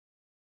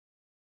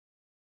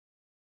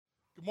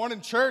Good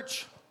morning,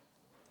 church.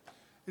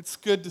 It's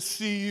good to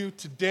see you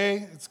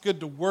today. It's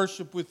good to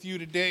worship with you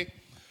today.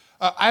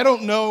 I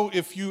don't know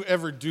if you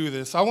ever do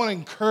this. I want to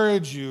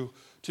encourage you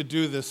to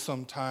do this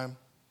sometime.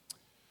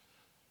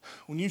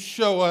 When you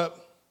show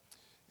up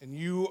and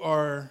you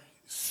are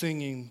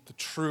singing the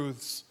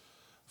truths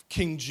of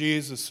King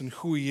Jesus and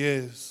who he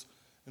is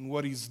and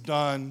what he's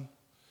done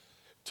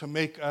to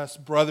make us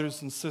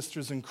brothers and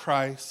sisters in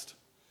Christ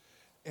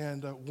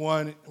and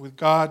one with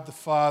God the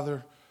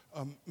Father,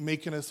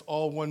 making us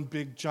all one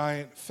big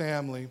giant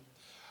family.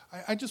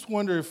 I just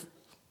wonder if,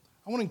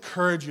 I want to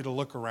encourage you to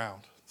look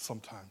around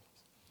sometime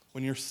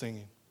when you're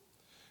singing.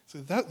 Say,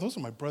 those are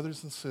my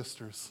brothers and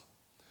sisters.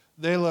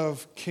 They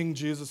love King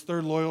Jesus.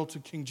 They're loyal to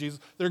King Jesus.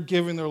 They're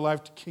giving their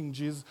life to King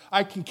Jesus.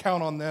 I can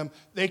count on them.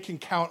 They can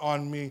count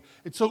on me.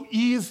 It's so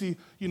easy,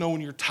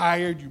 when you're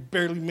tired, you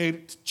barely made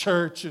it to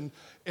church, and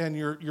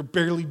you're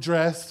barely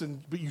dressed,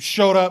 but you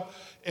showed up,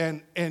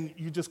 and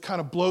you just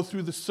kind of blow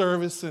through the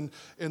service, and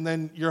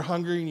then you're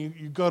hungry, and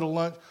you go to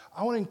lunch.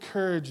 I want to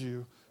encourage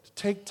you to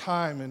take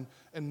time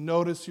and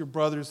notice your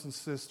brothers and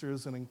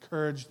sisters and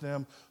encourage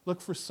them.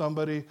 Look for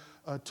somebody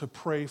to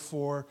pray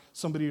for,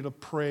 somebody to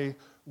pray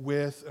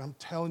with. And I'm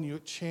telling you,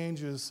 it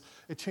changes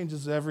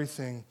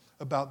everything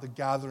about the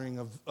gathering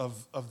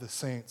of the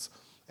saints.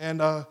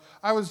 And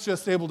I was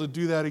just able to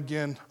do that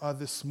again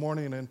this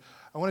morning, and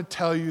I want to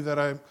tell you that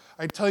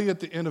I tell you at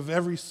the end of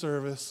every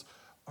service,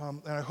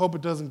 and I hope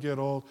it doesn't get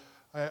old,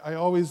 I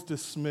always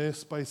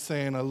dismiss by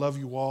saying I love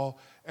you all,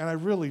 and I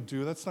really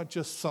do. That's not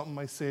just something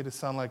I say to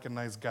sound like a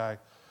nice guy.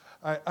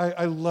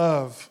 I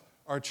love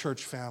our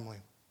church family.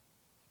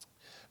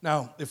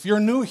 Now, if you're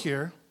new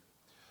here,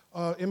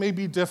 it may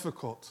be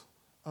difficult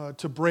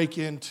to break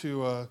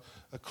into a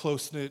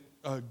close-knit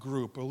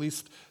group. At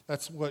least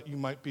that's what you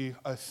might be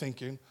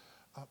thinking.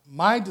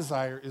 My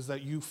desire is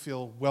that you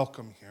feel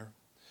welcome here,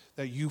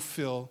 that you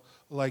feel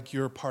like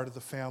you're part of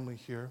the family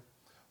here.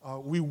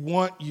 We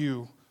want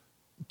you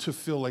to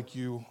feel like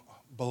you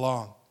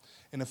belong.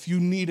 And if you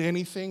need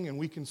anything and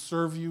we can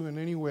serve you in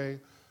any way,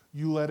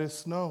 you let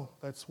us know.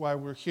 That's why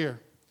we're here.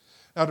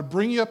 Now, to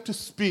bring you up to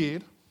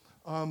speed,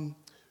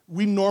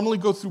 we normally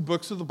go through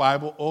books of the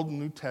Bible, Old and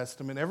New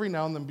Testament. Every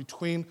now and then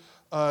between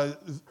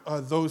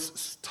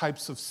those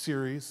types of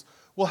series,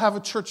 we'll have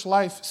a church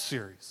life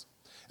series.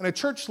 And a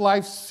church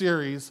life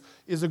series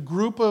is a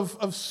group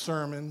of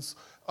sermons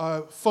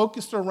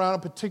focused around a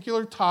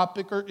particular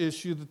topic or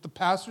issue that the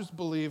pastors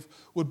believe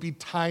would be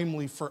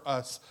timely for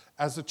us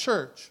as a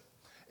church.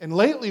 And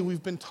lately,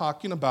 we've been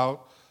talking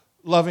about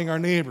loving our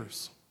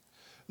neighbors.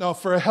 Now,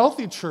 for a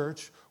healthy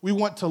church, we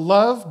want to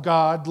love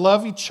God,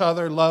 love each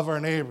other, love our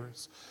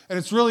neighbors. And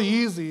it's really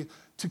easy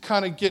to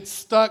kind of get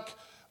stuck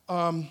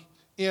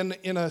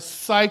in a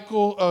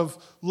cycle of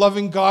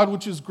loving God,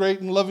 which is great,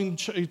 and loving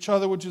each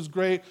other, which is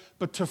great,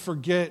 but to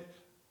forget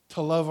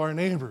to love our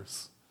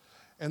neighbors.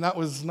 And that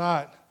was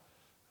not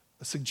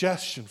a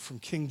suggestion from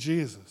King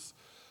Jesus.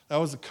 That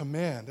was a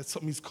command. That's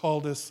something he's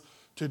called us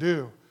to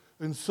do.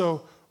 And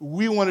so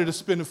we wanted to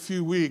spend a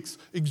few weeks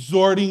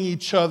exhorting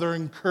each other,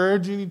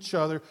 encouraging each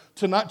other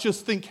to not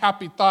just think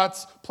happy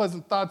thoughts,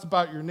 pleasant thoughts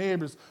about your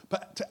neighbors,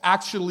 but to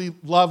actually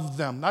love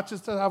them. Not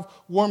just to have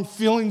warm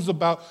feelings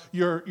about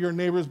your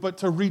neighbors, but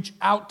to reach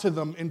out to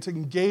them and to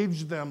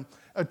engage them,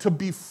 to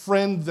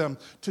befriend them,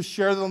 to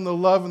share them the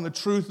love and the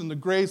truth and the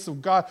grace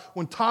of God.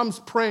 When Tom's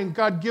praying,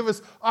 God, give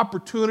us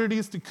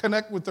opportunities to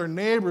connect with our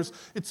neighbors,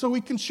 it's so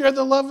we can share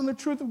the love and the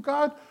truth of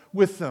God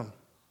with them.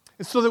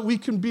 And so that we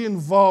can be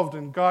involved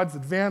in God's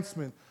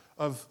advancement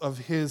of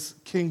his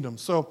kingdom.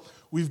 So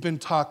we've been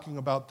talking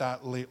about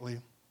that lately.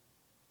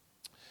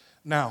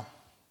 Now,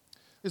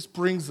 this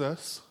brings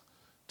us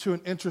to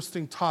an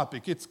interesting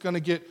topic. It's going to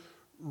get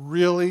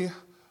really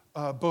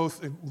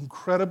both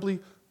incredibly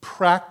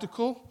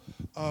practical,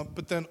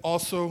 but then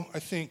also, I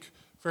think,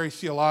 very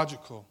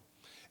theological.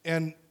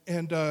 And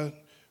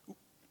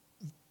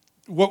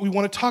what we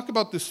want to talk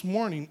about this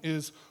morning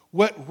is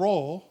what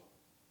role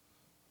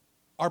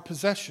our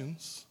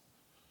possessions,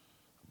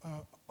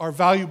 our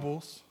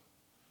valuables,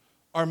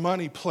 our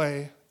money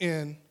play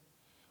in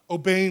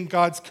obeying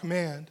God's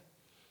command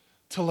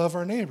to love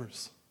our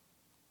neighbors.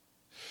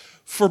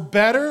 For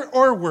better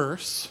or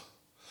worse,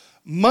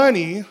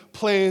 money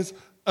plays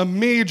a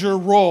major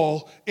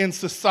role in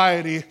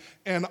society,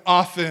 and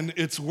often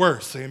it's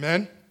worse,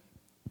 amen?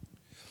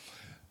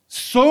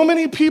 So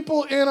many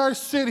people in our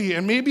city,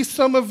 and maybe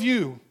some of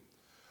you,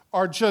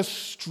 are just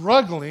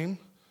struggling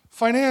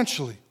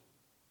financially.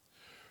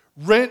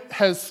 Rent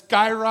has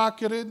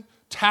skyrocketed.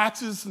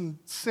 Taxes in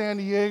San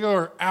Diego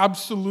are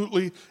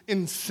absolutely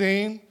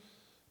insane.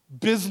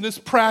 Business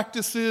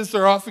practices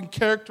are often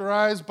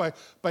characterized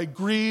by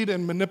greed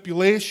and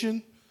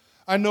manipulation.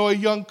 I know a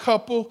young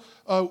couple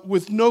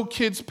with no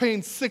kids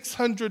paying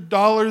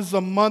 $600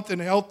 a month in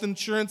health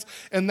insurance,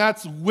 and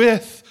that's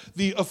with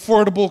the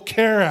Affordable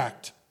Care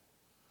Act.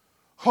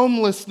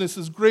 Homelessness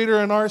is greater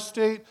in our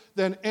state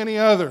than any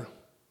other.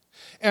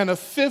 And a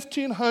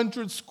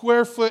 1,500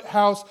 square foot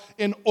house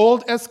in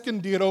Old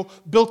Escondido,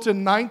 built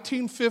in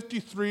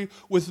 1953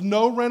 with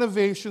no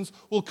renovations,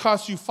 will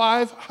cost you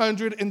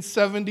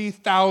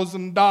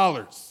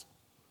 $570,000.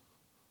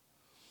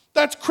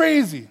 That's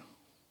crazy.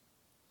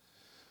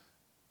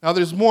 Now,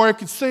 there's more I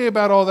could say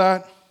about all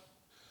that,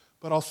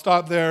 but I'll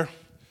stop there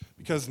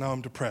because now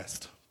I'm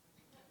depressed.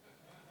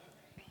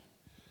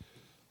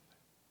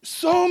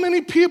 So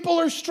many people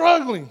are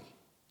struggling.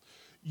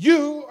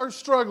 You are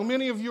struggling.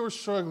 Many of you are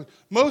struggling.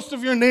 Most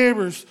of your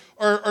neighbors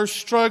are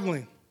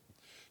struggling.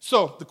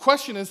 So the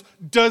question is,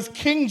 does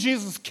King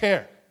Jesus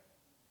care?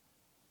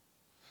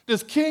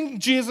 Does King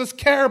Jesus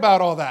care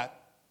about all that?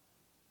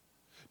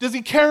 Does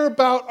he care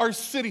about our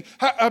city?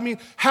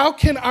 How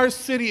can our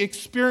city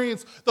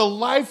experience the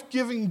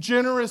life-giving,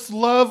 generous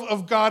love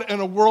of God in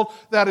a world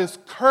that is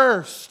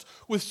cursed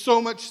with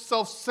so much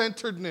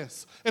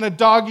self-centeredness, in a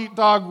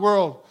dog-eat-dog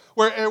world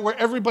where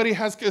everybody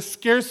has a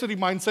scarcity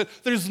mindset?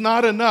 There's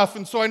not enough,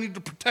 and so I need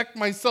to protect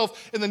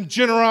myself, and then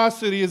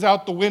generosity is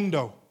out the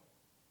window.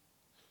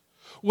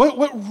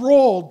 What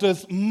role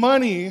does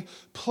money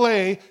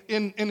play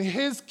in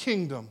his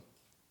kingdom?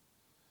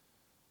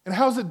 And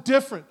how is it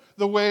different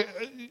the way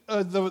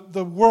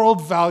the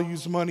world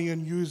values money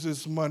and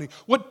uses money?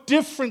 What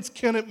difference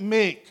can it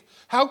make?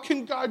 How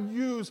can God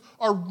use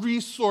our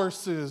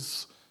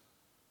resources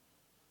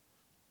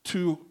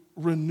to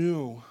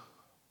renew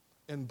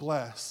and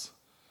bless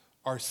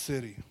our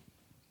city?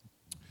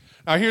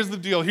 Now, here's the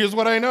deal. Here's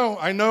what I know.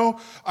 I know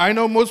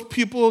most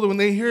people, when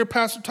they hear a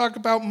pastor talk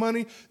about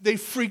money, they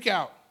freak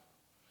out.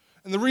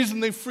 And the reason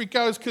they freak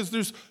out is because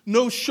there's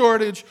no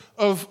shortage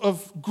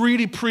of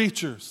greedy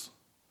preachers.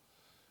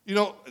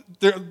 You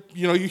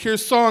hear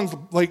songs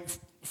like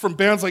from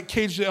bands like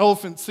Cage the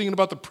Elephant singing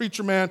about the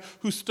preacher man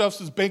who stuffs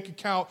his bank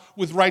account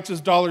with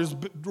righteous dollar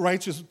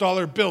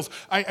bills.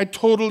 I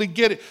totally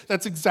get it.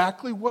 That's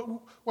exactly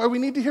why we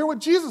need to hear what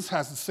Jesus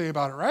has to say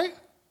about it, right?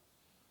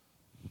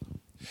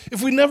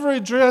 If we never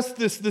address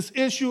this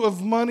issue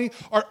of money,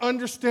 our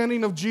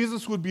understanding of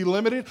Jesus would be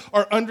limited.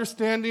 Our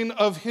understanding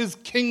of his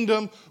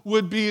kingdom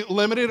would be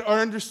limited. Our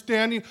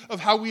understanding of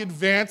how we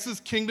advance his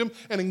kingdom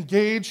and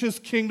engage his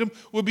kingdom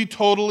would be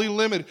totally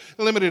limited.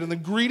 And the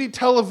greedy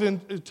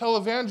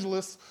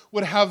televangelists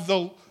would have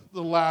the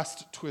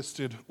last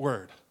twisted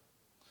word.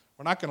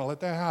 We're not going to let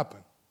that happen.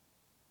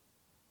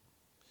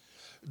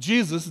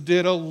 Jesus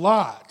did a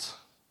lot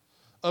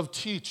of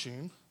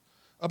teaching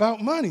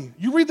about money.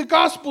 You read the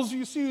Gospels,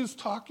 you see he's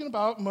talking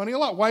about money a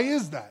lot. Why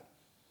is that?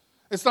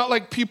 It's not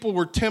like people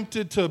were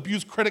tempted to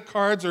abuse credit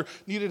cards or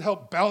needed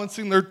help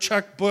balancing their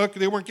checkbook.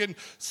 They weren't getting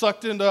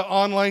sucked into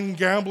online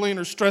gambling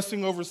or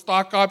stressing over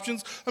stock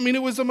options.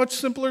 It was a much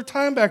simpler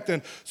time back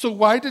then. So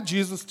why did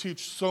Jesus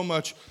teach so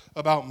much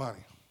about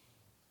money?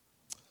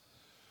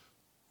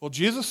 Well,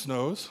 Jesus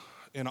knows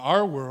in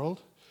our world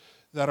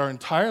that our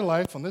entire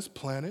life on this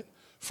planet,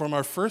 from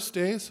our first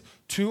days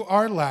to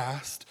our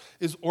last,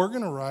 is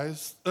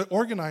organized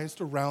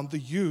around the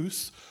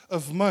use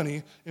of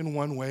money in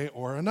one way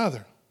or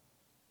another.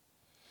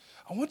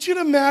 I want you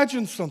to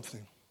imagine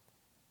something.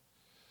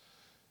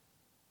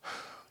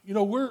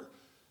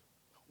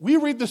 We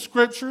read the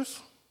scriptures.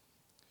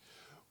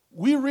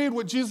 We read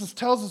what Jesus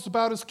tells us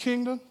about his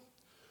kingdom.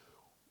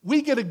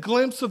 We get a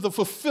glimpse of the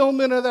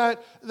fulfillment of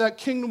that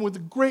kingdom with the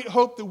great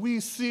hope that we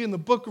see in the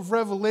book of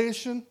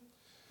Revelation.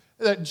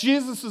 That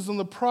Jesus is in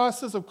the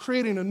process of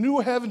creating a new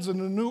heavens and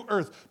a new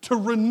earth to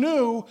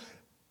renew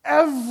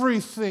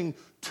everything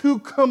to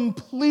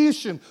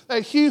completion.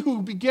 That he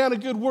who began a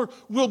good work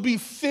will be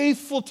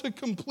faithful to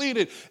complete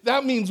it.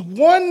 That means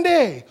one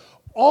day,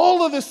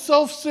 all of the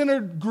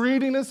self-centered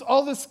greediness,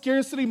 all the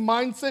scarcity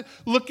mindset,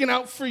 looking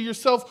out for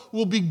yourself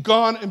will be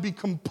gone and be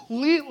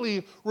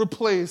completely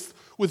replaced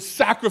with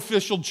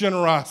sacrificial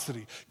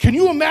generosity. Can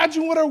you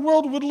imagine what our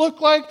world would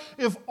look like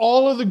if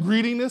all of the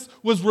greediness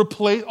was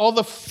replaced, all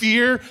the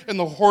fear and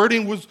the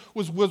hoarding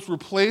was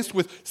replaced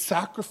with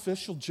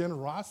sacrificial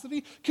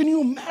generosity? Can you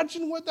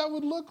imagine what that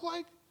would look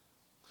like?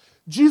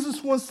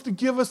 Jesus wants to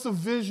give us a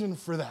vision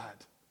for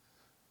that.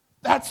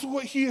 That's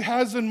what he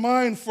has in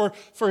mind for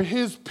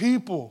his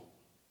people.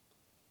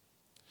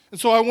 And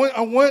so I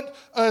want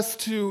us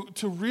to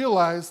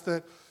realize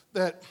that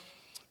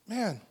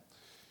man,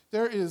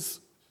 there is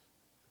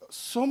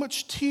so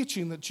much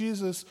teaching that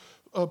Jesus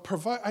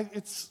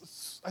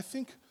provides. I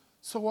think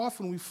so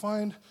often we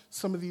find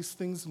some of these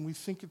things and we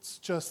think it's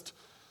just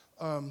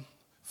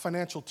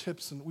financial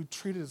tips, and we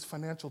treat it as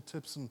financial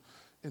tips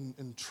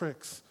and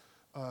tricks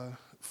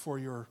for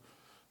your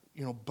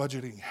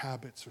budgeting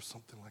habits or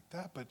something like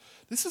that. But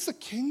this is a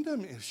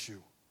kingdom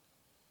issue.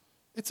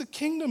 It's a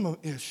kingdom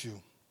issue.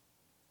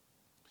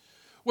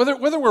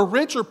 Whether we're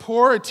rich or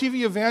poor, a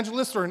TV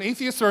evangelist or an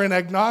atheist or an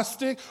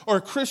agnostic or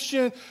a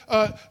Christian,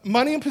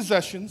 money and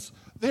possessions,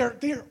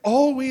 they're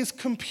always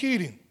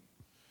competing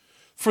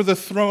for the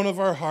throne of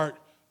our heart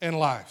and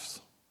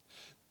lives.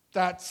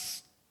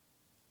 That's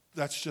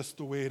just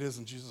the way it is,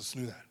 and Jesus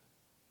knew that.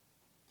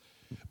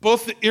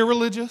 Both the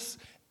irreligious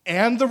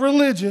and the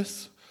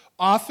religious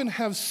often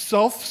have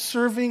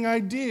self-serving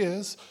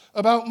ideas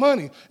about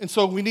money. And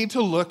so we need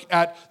to look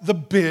at the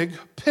big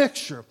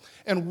picture.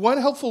 And one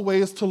helpful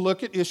way is to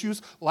look at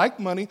issues like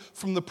money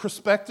from the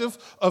perspective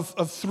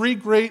of three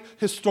great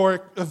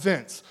historic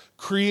events: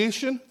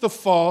 creation, the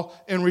fall,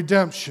 and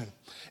redemption.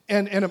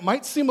 And it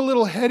might seem a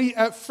little heady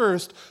at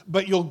first,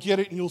 but you'll get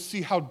it and you'll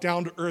see how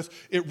down to earth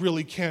it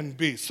really can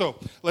be. So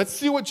let's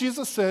see what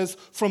Jesus says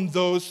from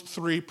those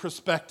three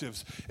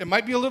perspectives. It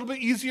might be a little bit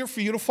easier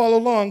for you to follow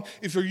along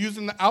if you're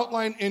using the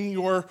outline in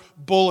your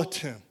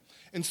bulletin.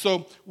 And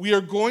so we are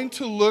going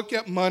to look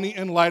at money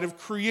in light of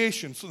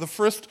creation. So the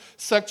first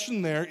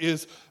section there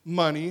is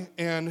money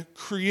and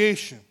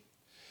creation.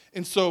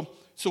 And so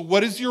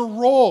what is your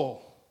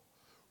role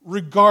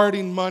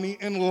regarding money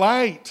in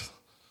light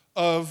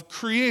of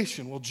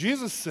creation? Well,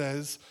 Jesus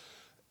says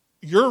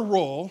your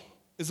role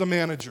is a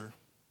manager.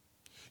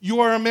 You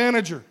are a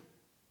manager.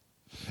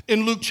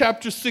 In Luke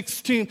chapter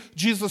 16,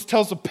 Jesus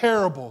tells a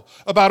parable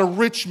about a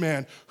rich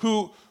man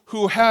who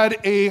had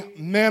a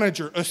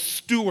manager, a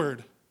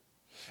steward.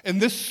 And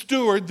this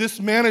steward, this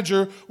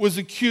manager, was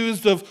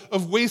accused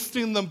of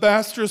wasting the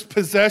master's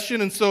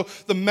possession. And so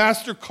the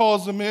master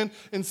calls him in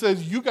and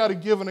says, you got to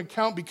give an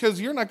account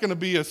because you're not going to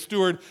be a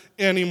steward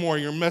anymore.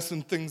 You're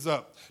messing things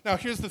up. Now,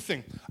 here's the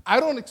thing. I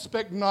don't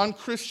expect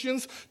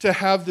non-Christians to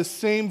have the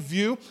same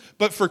view.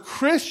 But for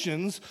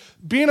Christians,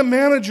 being a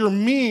manager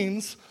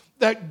means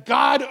that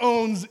God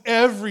owns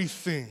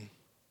everything.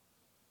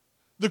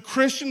 The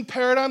Christian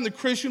paradigm, the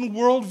Christian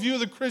worldview,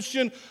 the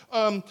Christian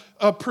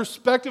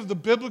perspective, the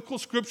biblical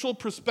scriptural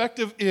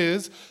perspective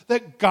is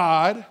that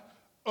God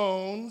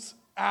owns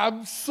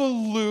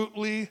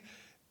absolutely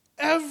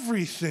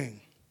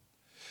everything.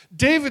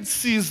 David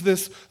sees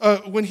this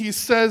when he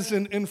says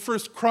in 1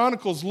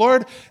 Chronicles,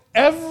 Lord,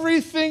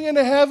 everything in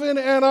heaven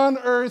and on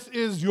earth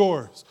is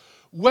yours.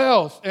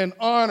 Wealth and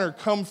honor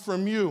come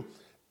from you.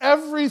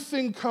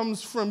 Everything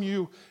comes from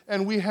you,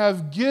 and we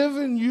have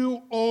given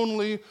you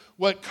only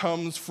what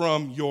comes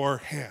from your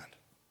hand.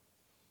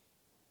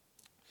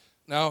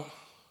 Now,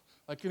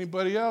 like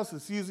anybody else,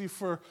 it's easy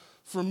for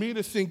me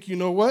to think, you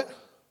know what?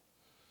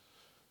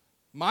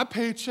 My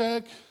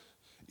paycheck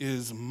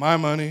is my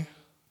money.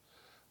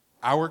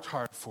 I worked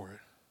hard for it.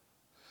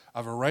 I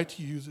have a right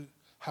to use it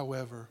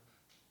however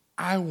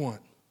I want,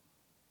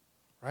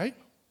 right?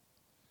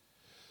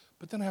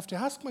 But then I have to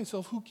ask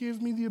myself, who gave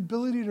me the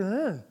ability to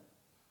earn?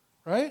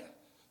 Right?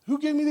 Who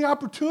gave me the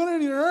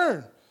opportunity to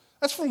earn?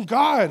 That's from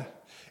God.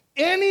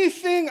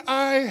 Anything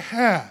I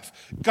have,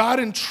 God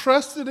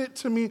entrusted it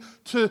to me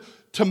to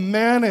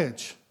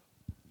manage.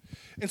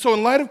 And so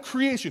in light of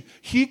creation,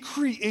 He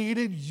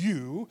created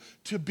you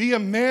to be a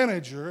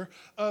manager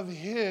of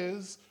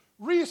His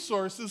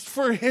resources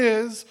for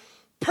His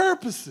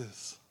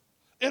purposes.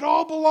 It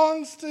all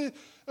belongs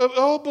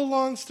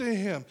to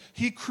Him.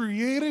 He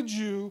created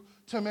you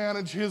to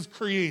manage His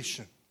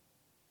creation.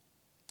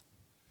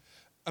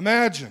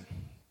 Imagine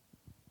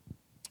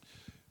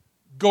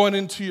going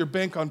into your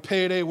bank on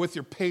payday with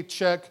your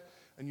paycheck,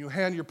 and you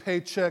hand your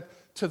paycheck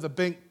to the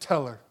bank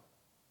teller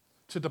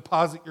to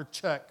deposit your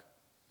check.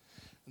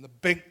 And the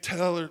bank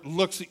teller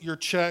looks at your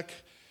check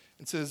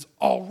and says,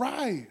 all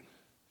right,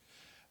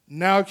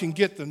 now I can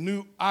get the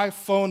new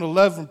iPhone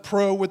 11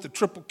 Pro with the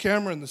triple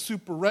camera and the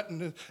Super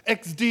Retina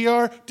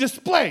XDR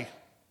display.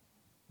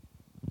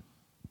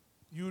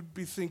 You'd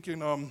be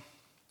thinking,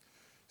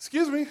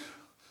 excuse me,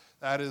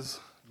 that is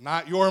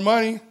not your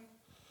money.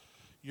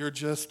 You're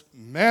just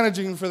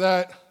managing for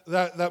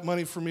that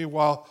money for me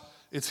while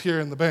it's here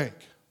in the bank.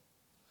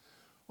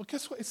 Well,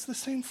 guess what? It's the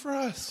same for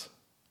us,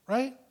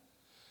 right?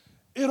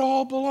 It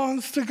all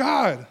belongs to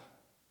God.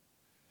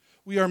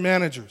 We are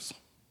managers.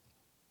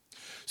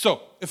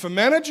 So, if a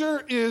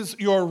manager is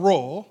your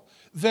role,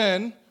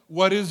 then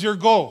what is your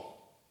goal?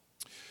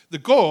 The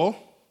goal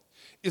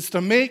is to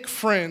make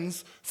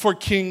friends for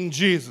King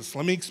Jesus.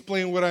 Let me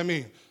explain what I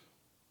mean.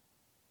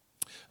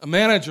 A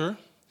manager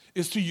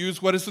is to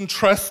use what is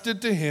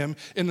entrusted to him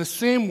in the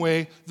same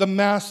way the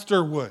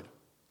master would.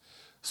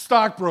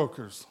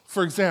 Stockbrokers,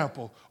 for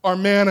example, are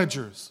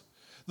managers.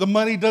 The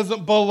money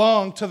doesn't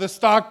belong to the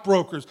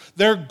stockbrokers.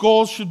 Their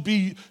goal should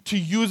be to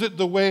use it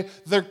the way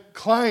their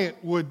client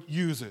would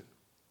use it.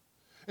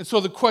 And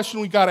so the question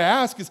we got to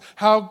ask is,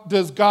 how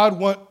does God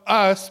want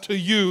us to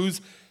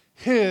use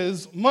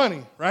His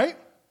money, right?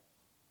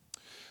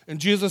 In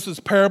Jesus'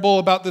 parable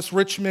about this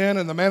rich man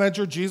and the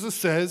manager, Jesus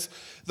says,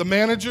 the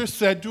manager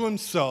said to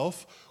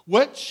himself,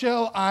 what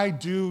shall I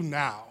do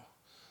now?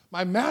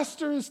 My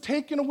master has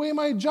taken away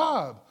my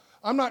job.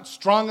 I'm not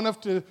strong enough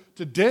to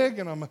dig,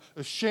 and I'm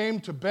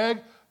ashamed to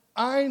beg.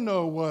 I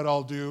know what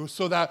I'll do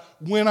so that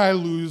when I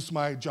lose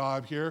my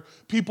job here,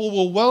 people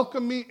will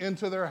welcome me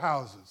into their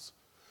houses.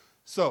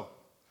 So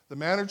the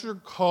manager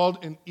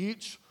called in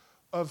each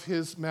of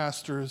his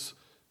master's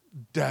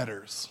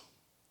debtors.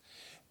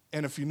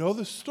 And if you know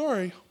the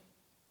story,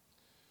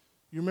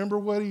 you remember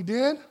what he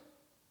did?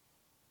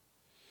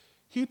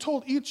 He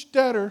told each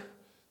debtor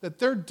that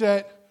their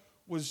debt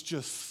was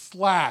just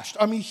slashed.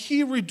 I mean,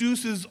 he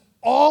reduces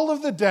all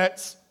of the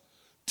debts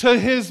to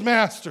his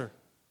master.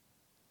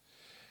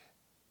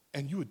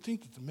 And you would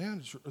think that the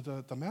manager or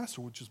the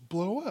master would just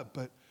blow up,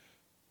 but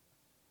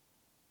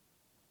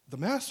the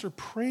master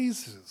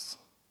praises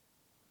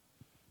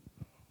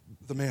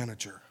the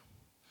manager.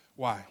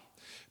 Why?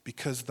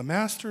 Because the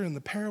master in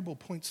the parable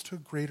points to a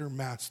greater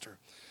master.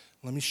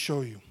 Let me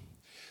show you.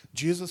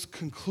 Jesus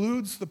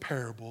concludes the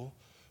parable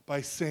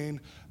by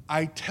saying,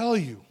 I tell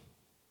you,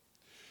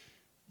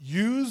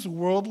 use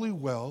worldly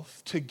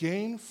wealth to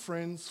gain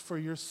friends for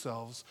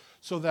yourselves,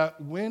 so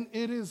that when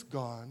it is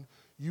gone,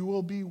 you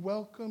will be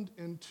welcomed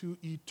into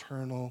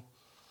eternal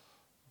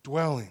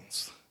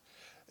dwellings.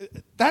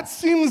 That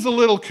seems a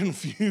little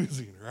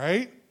confusing,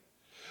 right?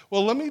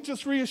 Well, let me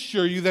just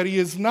reassure you that he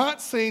is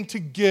not saying to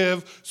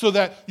give so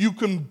that you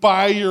can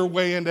buy your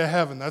way into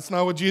heaven. That's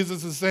not what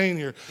Jesus is saying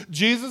here.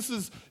 Jesus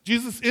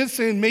is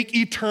saying make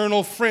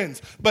eternal friends.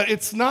 But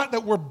it's not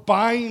that we're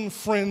buying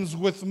friends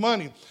with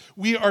money.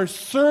 We are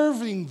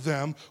serving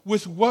them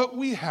with what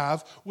we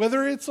have,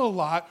 whether it's a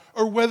lot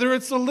or whether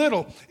it's a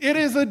little. It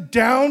is a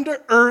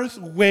down-to-earth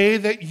way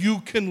that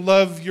you can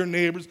love your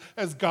neighbors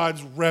as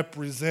God's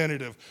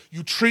representative.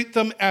 You treat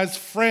them as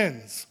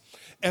friends.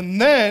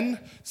 And then,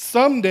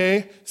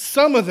 someday,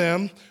 some of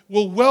them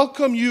will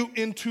welcome you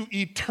into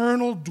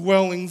eternal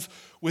dwellings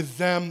with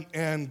them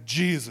and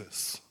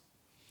Jesus.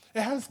 It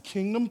has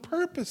kingdom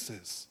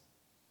purposes.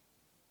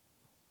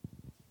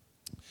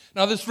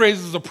 Now, this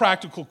raises a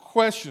practical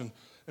question.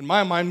 In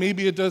my mind,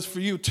 maybe it does for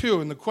you too.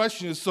 And the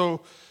question is,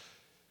 so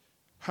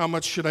how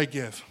much should I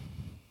give?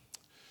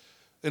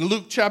 In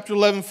Luke chapter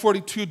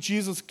 11:42,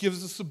 Jesus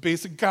gives us a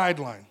basic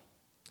guideline.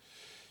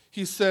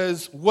 He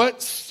says,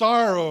 what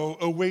sorrow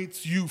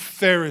awaits you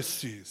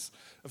Pharisees?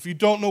 If you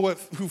don't know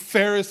who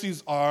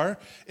Pharisees are,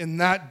 in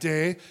that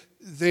day,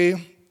 they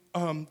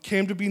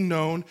came to be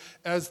known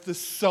as the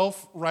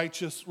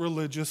self-righteous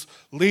religious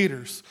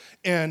leaders.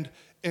 And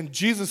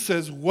Jesus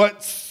says,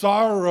 what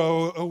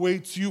sorrow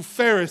awaits you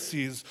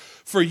Pharisees?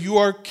 For you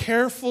are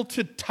careful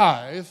to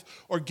tithe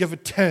or give a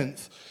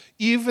tenth,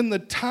 even the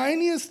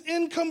tiniest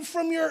income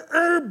from your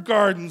herb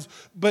gardens,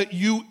 but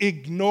you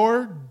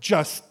ignore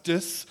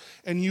justice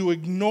and you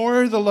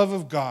ignore the love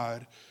of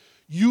God.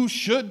 You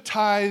should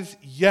tithe,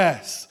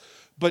 yes,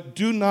 but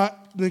do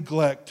not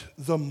neglect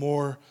the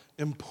more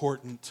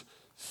important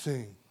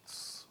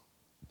things.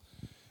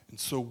 And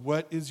so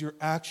what is your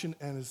action?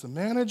 And as a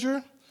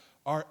manager,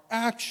 our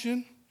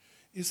action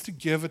is to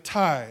give a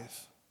tithe.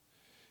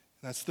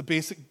 That's the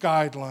basic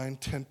guideline,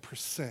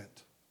 10%.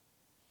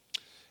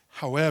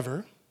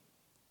 However,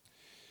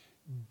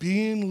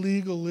 being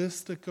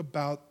legalistic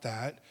about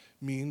that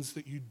means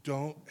that you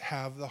don't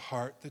have the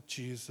heart that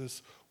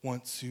Jesus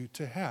wants you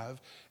to have.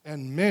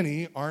 And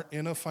many aren't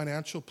in a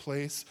financial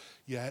place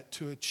yet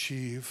to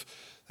achieve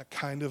that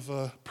kind of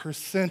a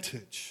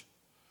percentage.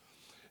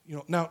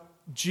 Now,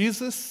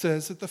 Jesus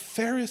says that the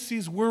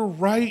Pharisees were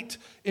right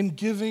in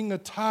giving a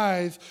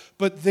tithe,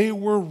 but they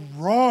were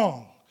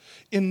wrong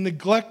in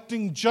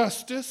neglecting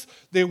justice.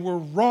 They were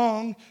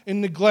wrong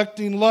in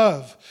neglecting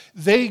love.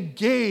 They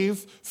gave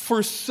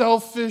for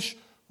selfish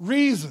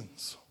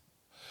reasons.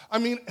 I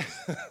mean,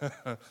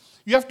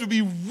 you have to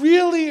be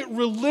really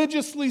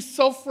religiously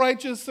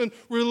self-righteous and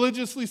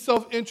religiously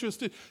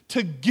self-interested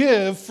to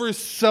give for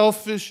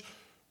selfish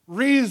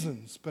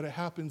reasons. But it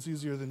happens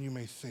easier than you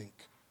may think.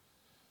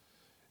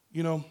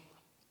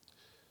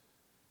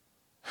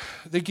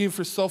 They gave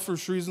for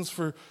selfish reasons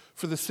for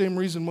the same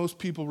reason most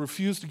people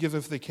refuse to give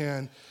if they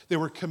can. They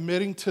were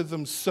committing to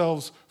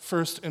themselves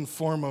first and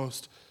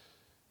foremost.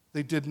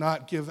 They did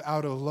not give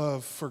out of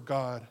love for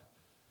God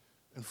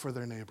and for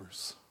their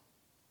neighbors.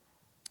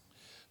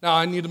 Now,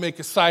 I need to make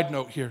a side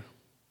note here.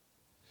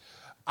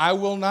 I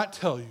will not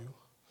tell you,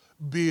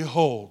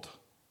 behold,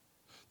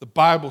 the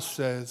Bible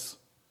says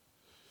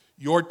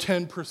your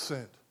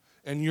 10%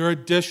 and your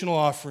additional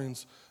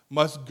offerings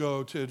must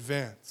go to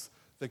advance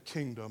the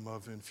kingdom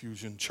of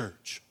Infusion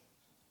Church.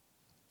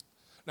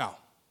 Now,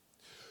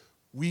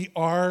 we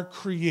are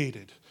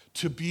created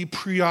to be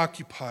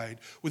preoccupied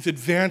with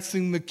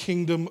advancing the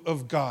kingdom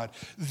of God.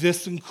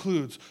 This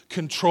includes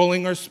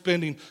controlling our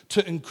spending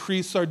to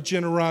increase our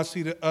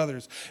generosity to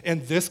others.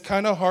 And this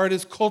kind of heart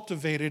is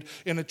cultivated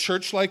in a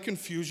church like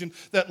Infusion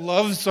that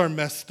loves our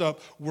messed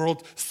up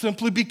world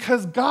simply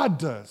because God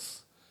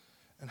does.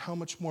 And how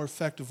much more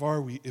effective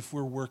are we if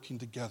we're working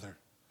together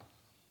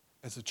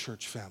as a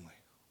church family?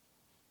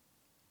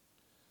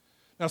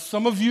 Now,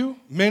 some of you,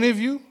 many of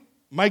you,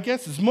 my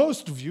guess is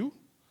most of you,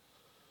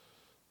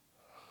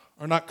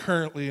 are not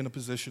currently in a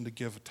position to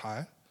give a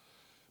tithe.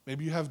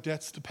 Maybe you have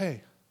debts to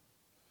pay.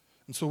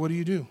 And so what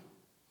do?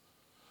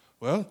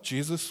 Well,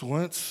 Jesus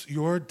wants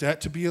your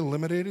debt to be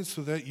eliminated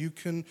so that you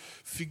can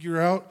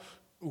figure out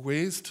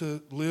ways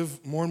to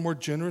live more and more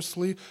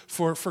generously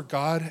for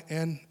God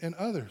and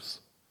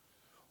others.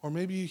 Or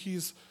maybe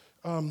he's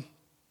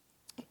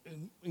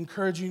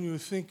encouraging you to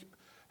think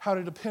how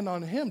to depend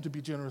on him to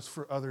be generous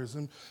for others.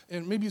 And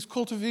maybe he's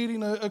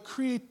cultivating a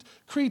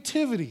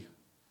creativity.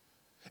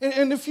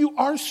 And if you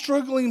are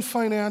struggling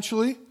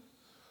financially,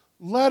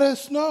 let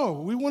us know.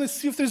 We want to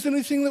see if there's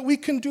anything that we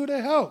can do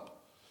to help.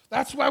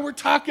 That's why we're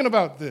talking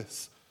about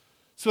this.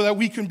 so that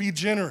we can be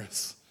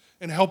generous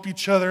and help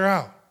each other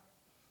out.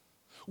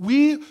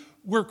 We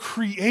were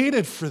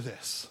created for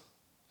this.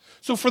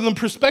 So from the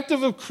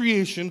perspective of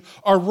creation,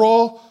 our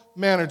role,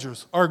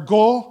 managers. Our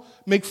goal,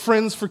 make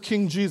friends for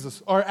King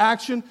Jesus. Our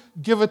action,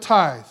 give a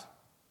tithe.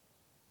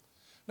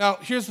 Now,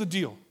 here's the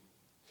deal.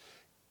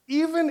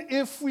 Even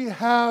if we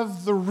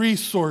have the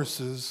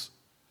resources,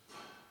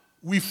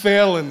 we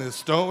fail in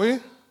this, don't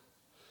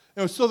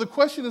we? So the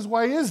question is,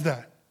 why is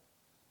that?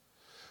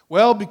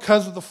 Well,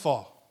 because of the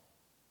fall.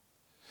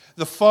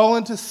 The fall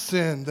into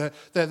sin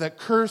that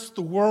cursed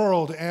the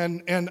world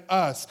and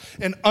us.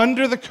 And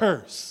under the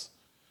curse,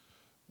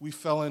 we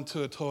fell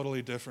into a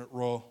totally different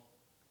role.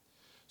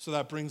 So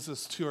that brings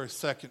us to our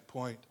second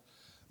point,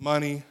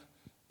 money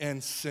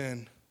and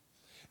sin.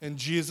 And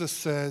Jesus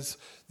says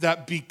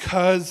that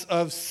because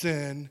of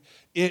sin,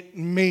 it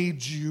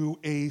made you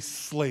a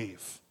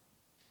slave.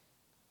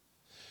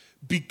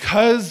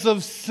 Because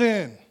of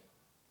sin,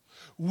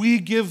 we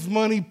give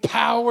money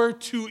power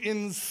to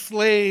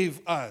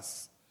enslave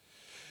us.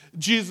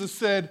 Jesus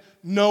said,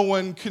 no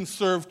one can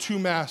serve two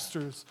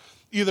masters.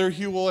 Either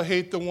he will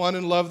hate the one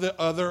and love the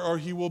other, or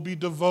he will be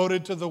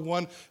devoted to the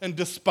one and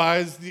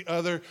despise the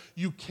other.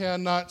 You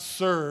cannot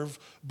serve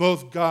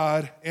both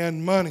God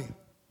and money.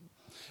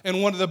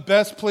 And one of the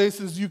best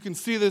places you can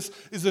see this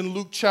is in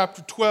Luke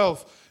chapter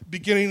 12,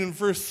 beginning in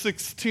verse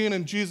 16,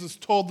 and Jesus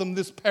told them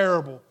this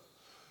parable.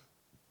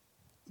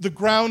 The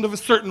ground of a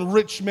certain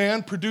rich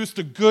man produced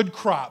a good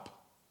crop.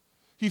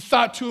 He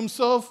thought to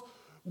himself,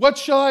 what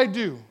shall I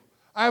do?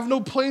 I have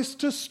no place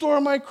to store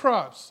my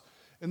crops.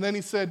 And then he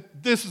said,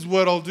 this is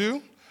what I'll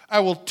do. I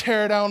will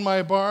tear down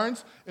my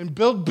barns and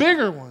build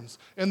bigger ones.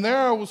 And there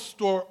I will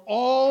store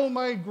all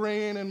my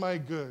grain and my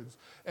goods.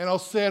 And I'll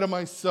say to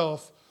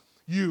myself,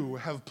 you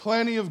have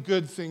plenty of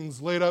good things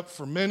laid up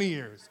for many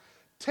years.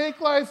 Take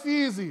life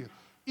easy.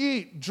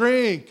 Eat,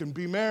 drink, and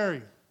be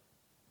merry.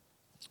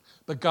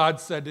 But God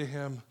said to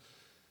him,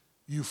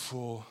 you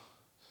fool,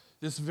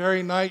 this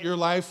very night your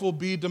life will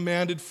be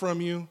demanded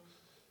from you.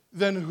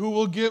 Then who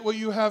will get what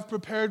you have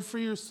prepared for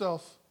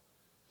yourself?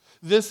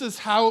 This is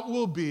how it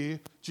will be,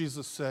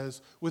 Jesus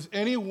says, with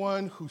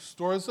anyone who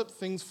stores up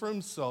things for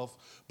himself,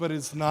 but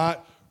is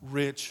not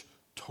rich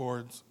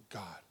towards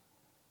God.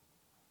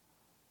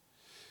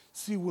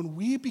 See, when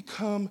we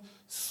become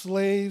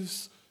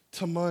slaves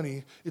to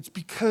money, it's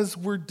because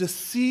we're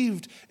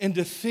deceived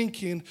into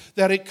thinking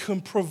that it can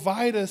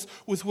provide us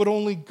with what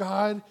only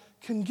God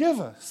can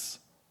give us.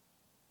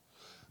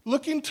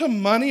 Looking to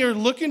money or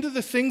looking to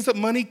the things that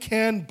money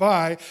can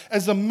buy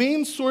as a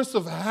main source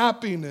of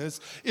happiness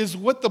is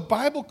what the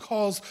Bible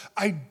calls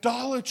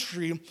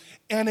idolatry,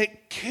 and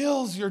it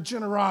kills your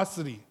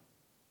generosity.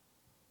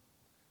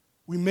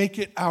 We make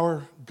it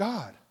our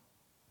God.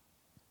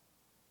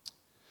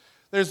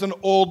 There's an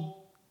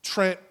old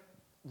Trent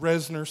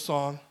Reznor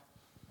song,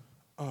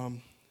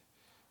 and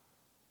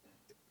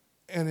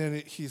in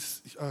it he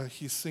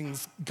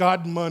sings,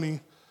 God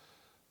money,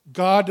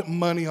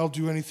 I'll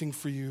do anything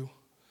for you.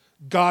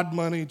 God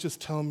money, just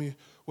tell me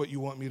what you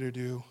want me to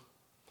do.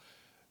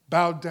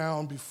 Bow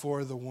down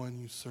before the one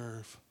you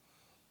serve.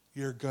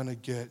 You're going to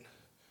get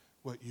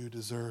what you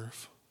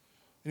deserve.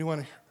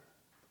 Anyone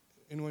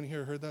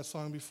here heard that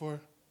song before?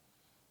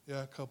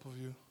 Yeah, a couple of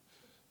you.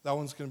 That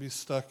one's going to be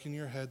stuck in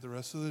your head the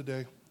rest of the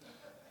day.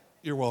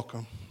 You're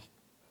welcome.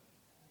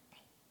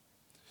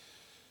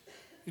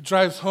 He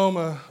drives home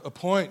a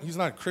point. He's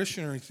not a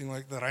Christian or anything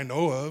like that I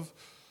know of,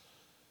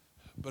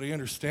 but he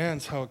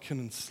understands how it can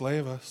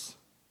enslave us.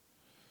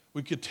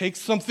 We could take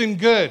something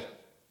good.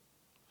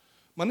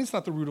 Money's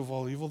not the root of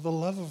all evil. The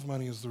love of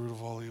money is the root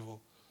of all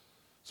evil.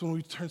 So when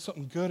we turn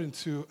something good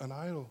into an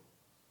idol.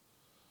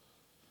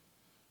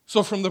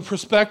 So from the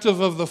perspective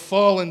of the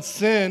fall and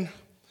sin,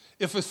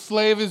 if a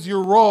slave is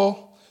your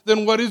role,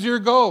 then what is your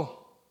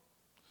goal?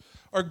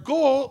 Our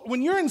goal,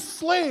 when you're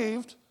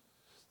enslaved,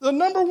 the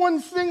number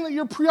one thing that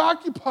you're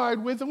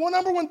preoccupied with, and one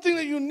number one thing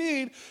that you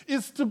need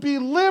is to be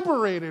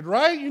liberated,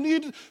 right? You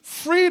need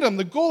freedom.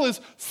 The goal is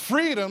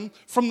freedom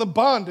from the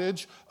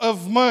bondage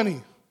of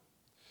money.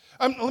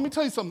 Let me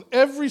tell you something.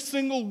 Every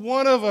single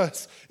one of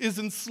us is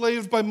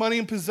enslaved by money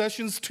and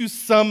possessions to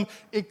some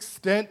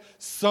extent,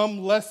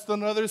 some less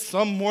than others,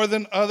 some more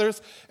than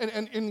others.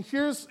 And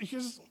here's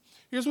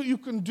what you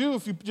can do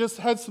if you just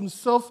had some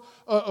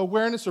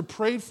self-awareness or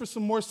prayed for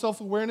some more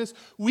self-awareness.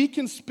 We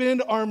can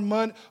spend our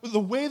money, the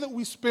way that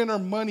we spend our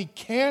money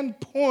can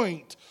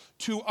point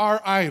to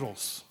our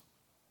idols.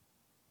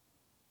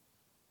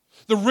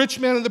 The rich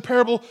man in the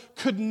parable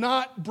could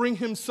not bring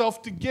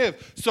himself to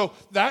give. So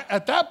that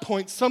at that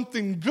point,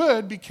 something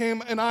good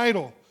became an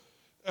idol.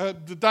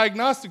 the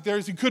diagnostic there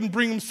is he couldn't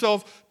bring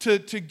himself to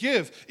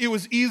give. It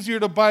was easier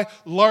to buy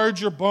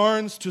larger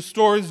barns to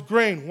store his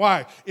grain.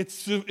 Why? It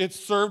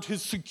served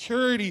his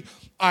security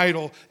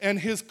idol and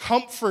his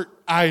comfort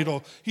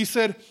idol. He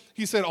said,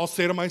 I'll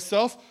say to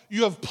myself,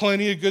 you have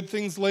plenty of good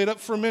things laid up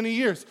for many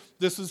years.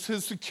 This is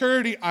his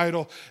security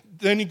idol.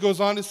 Then he goes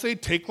on to say,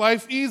 take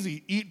life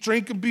easy, eat,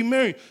 drink, and be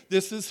merry.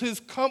 This is his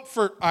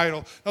comfort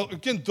idol. Now,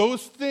 again,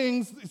 those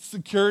things,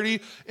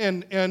 security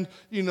and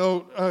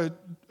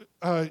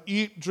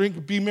eat,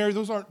 drink, be merry,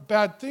 those aren't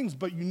bad things,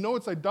 but you know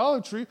it's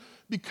idolatry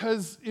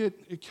because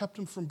it kept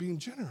him from being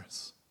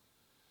generous.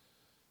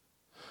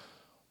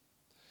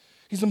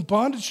 He's in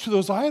bondage to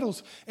those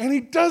idols, and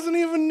he doesn't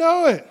even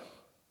know it.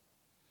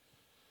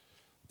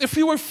 If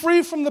he were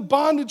free from the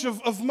bondage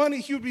of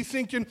money, he would be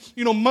thinking,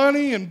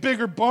 money and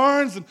bigger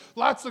barns and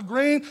lots of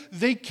grain,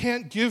 they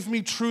can't give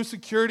me true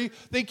security.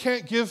 They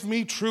can't give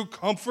me true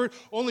comfort.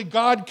 Only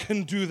God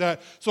can do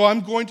that. So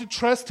I'm going to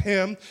trust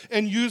him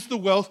and use the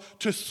wealth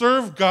to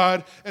serve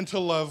God and to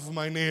love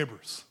my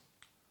neighbors.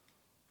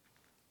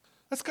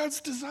 That's God's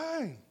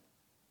design.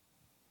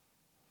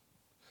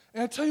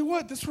 And I tell you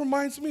what, this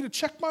reminds me to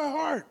check my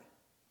heart.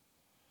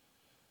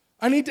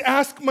 I need to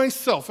ask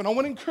myself, and I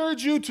want to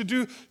encourage you to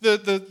do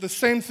the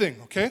same thing,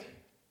 okay?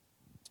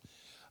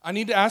 I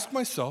need to ask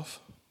myself,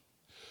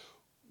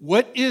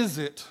 what is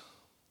it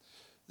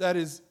that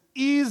is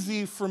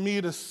easy for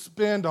me to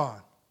spend on?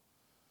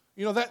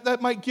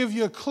 That might give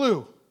you a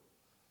clue.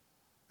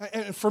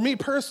 And for me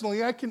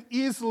personally, I can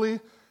easily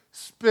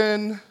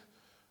spend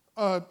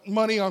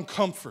money on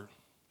comfort,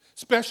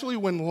 especially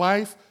when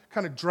life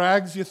kind of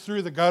drags you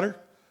through the gutter,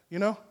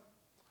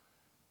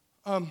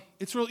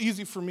 It's real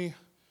easy for me.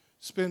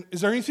 Is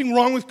there anything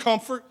wrong with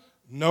comfort?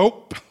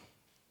 Nope.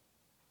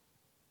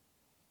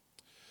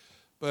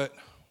 But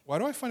why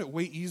do I find it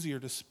way easier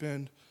to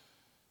spend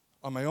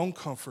on my own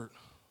comfort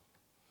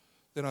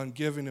than on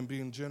giving and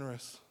being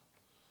generous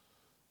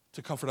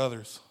to comfort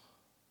others?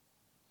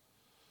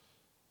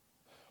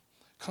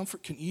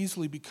 Comfort can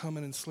easily become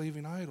an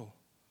enslaving idol.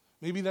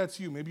 Maybe that's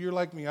you. Maybe you're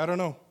like me. I don't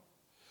know.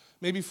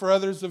 Maybe for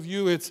others of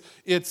you, it's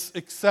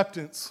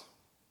acceptance.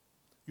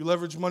 You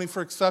leverage money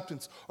for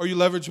acceptance, or you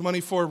leverage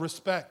money for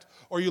respect,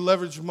 or you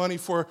leverage money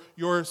for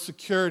your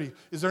security.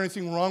 Is there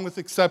anything wrong with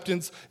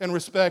acceptance and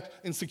respect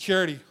and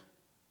security?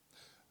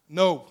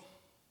 No.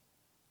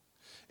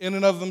 In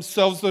and of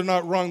themselves, they're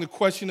not wrong. The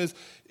question is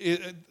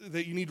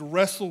that you need to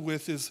wrestle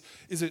with is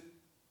it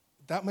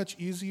that much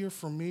easier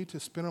for me to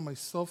spend on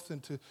myself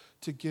than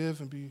to give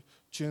and be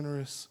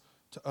generous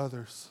to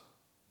others?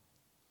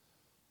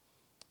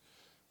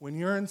 When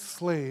you're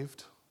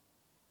enslaved,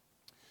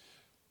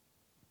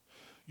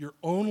 your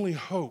only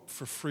hope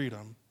for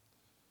freedom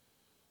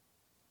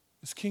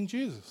is King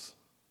Jesus.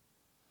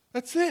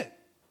 That's it.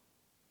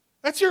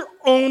 That's your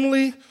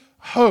only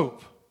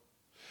hope.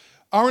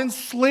 Our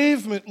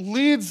enslavement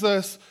leads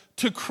us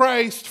to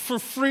Christ for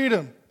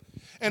freedom.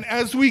 And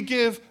as we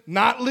give,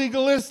 not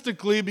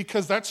legalistically,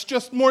 because that's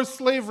just more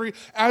slavery,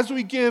 as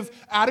we give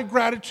out of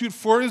gratitude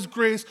for his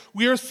grace,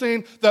 we are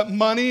saying that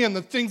money and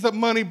the things that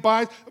money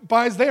buys,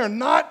 they are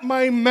not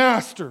my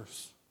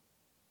masters.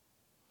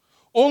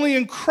 Only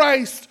in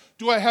Christ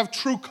do I have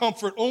true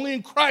comfort. Only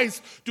in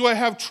Christ do I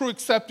have true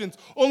acceptance.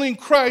 Only in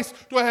Christ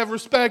do I have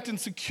respect and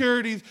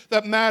security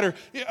that matter.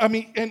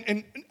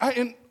 And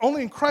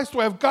only in Christ do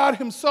I have God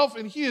himself,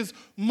 and he is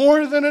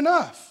more than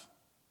enough.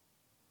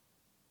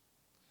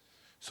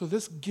 So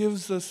this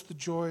gives us the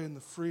joy and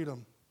the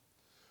freedom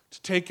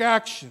to take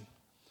action.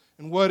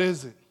 And what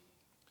is it?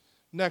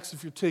 Next,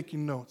 if you're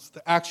taking notes,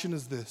 the action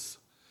is this: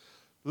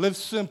 live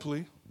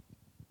simply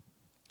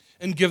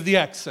and give the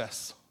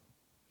excess.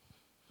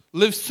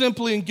 Live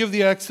simply and give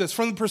the excess.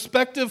 From the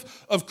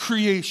perspective of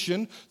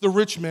creation, the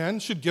rich man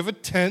should give a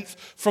tenth.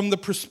 From the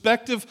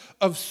perspective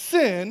of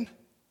sin,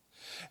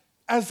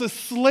 as a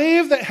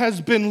slave that has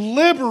been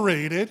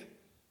liberated,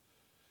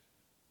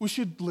 we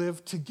should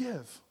live to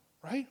give,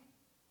 right?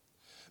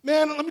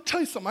 Man, let me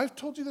tell you something. I've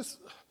told you this.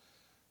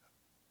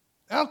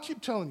 I'll keep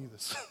telling you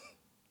this.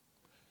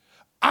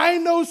 I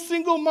know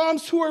single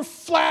moms who are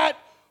flat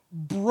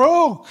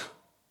broke.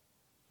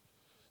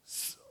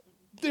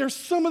 They're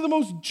some of the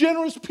most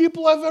generous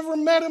people I've ever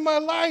met in my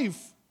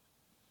life.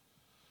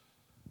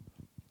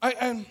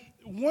 And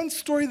one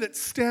story that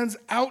stands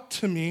out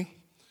to me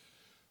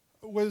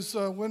was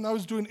when I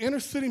was doing inner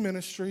city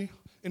ministry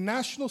in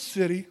National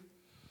City.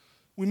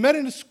 We met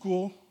in a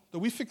school that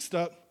we fixed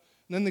up,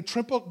 and then they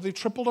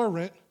tripled our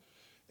rent,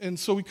 and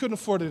so we couldn't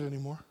afford it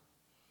anymore.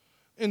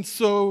 And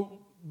so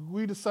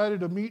we decided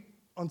to meet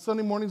on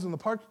Sunday mornings in the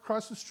park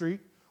across the street.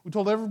 We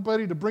told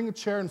everybody to bring a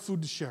chair and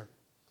food to share.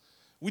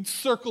 We'd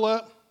circle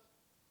up.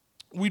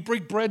 We'd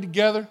break bread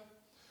together.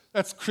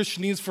 That's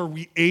Christianese for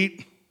we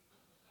ate.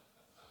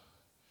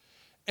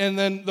 And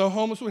then the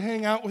homeless would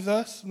hang out with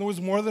us, and there was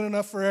more than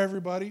enough for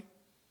everybody.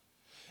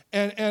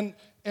 And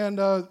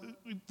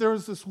there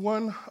was this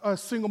one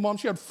single mom.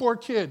 She had 4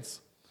 kids.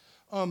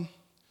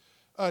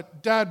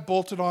 Dad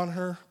bolted on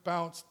her,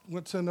 bounced,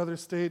 went to another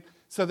state,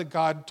 said that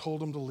God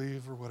told him to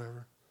leave or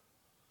whatever.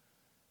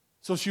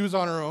 So she was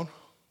on her own,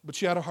 but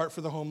she had a heart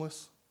for the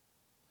homeless.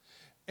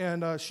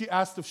 And she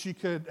asked if she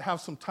could have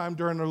some time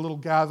during her little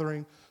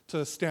gathering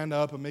to stand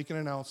up and make an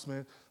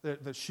announcement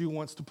that she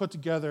wants to put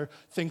together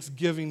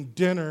Thanksgiving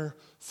dinner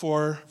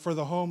for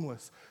the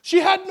homeless. She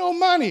had no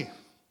money,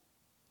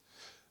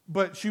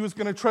 but she was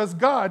going to trust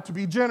God to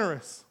be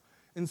generous.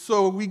 And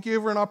so we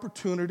gave her an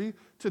opportunity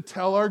to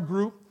tell our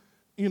group,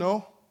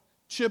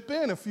 chip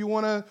in if you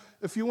want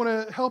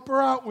to help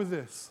her out with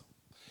this.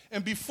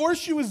 And before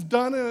she was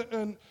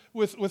done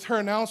with her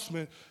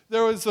announcement,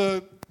 there was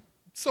a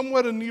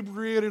somewhat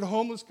inebriated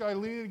homeless guy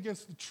leaning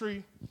against the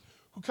tree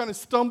who kind of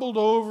stumbled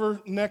over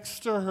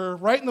next to her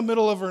right in the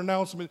middle of her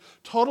announcement,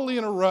 totally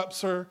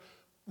interrupts her,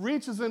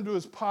 reaches into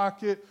his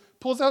pocket,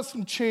 pulls out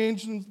some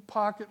change in his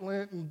pocket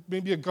lint and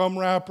maybe a gum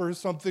wrapper or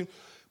something,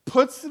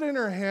 puts it in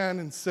her hand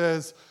and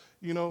says,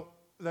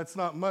 that's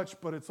not much,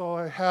 but it's all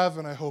I have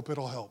and I hope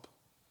it'll help.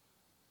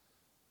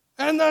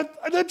 And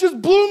that just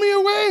blew me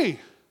away.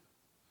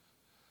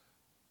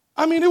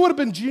 I mean, it would have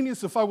been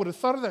genius if I would have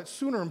thought of that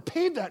sooner and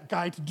paid that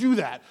guy to do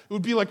that. It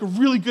would be like a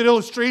really good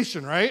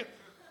illustration, right?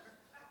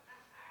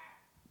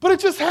 But it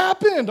just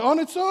happened on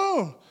its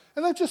own.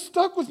 And that just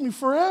stuck with me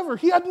forever.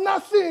 He had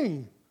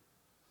nothing,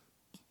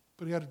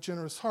 but he had a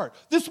generous heart.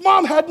 This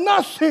mom had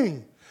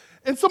nothing,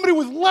 and somebody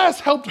with less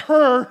helped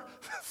her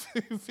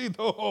feed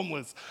the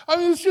homeless. I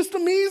mean, it's just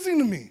amazing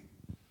to me.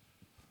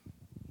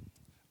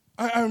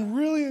 I'm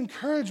really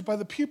encouraged by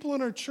the people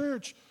in our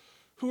church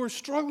who are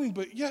struggling,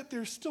 but yet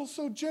they're still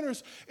so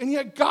generous. And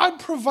yet God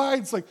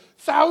provides like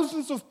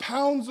thousands of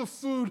pounds of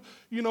food,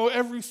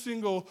 every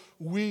single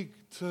week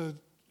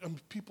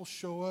people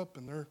show up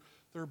and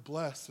they're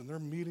blessed and they're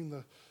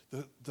meeting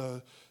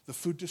the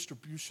food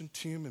distribution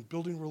team and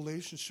building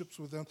relationships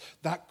with them.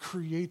 That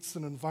creates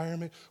an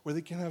environment where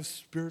they can have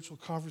spiritual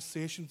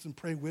conversations and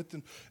pray with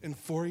and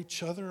for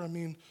each other. I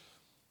mean,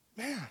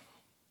 man,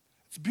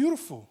 it's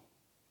beautiful.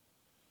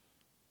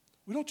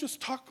 We don't just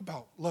talk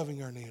about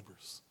loving our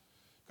neighbors.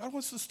 God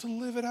wants us to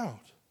live it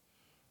out,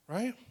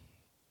 right?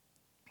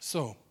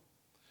 So,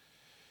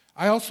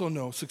 I also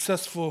know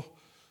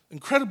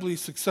incredibly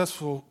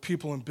successful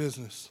people in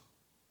business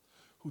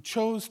who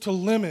chose to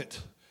limit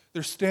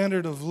their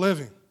standard of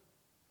living,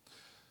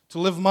 to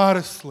live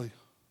modestly,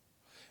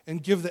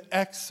 and give the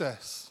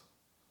excess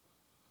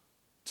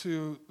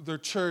to their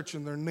church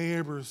and their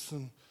neighbors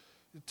and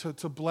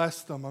to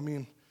bless them. I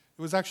mean,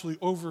 it was actually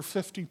over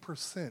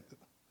 50%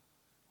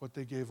 what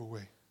they gave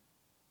away.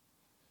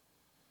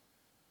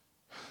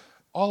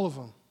 All of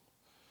them.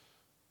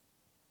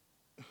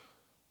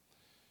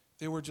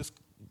 They were just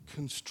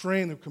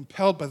constrained and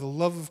compelled by the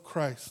love of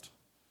Christ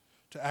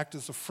to act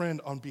as a friend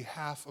on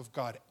behalf of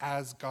God,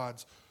 as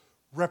God's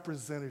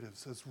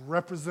representatives, as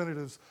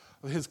representatives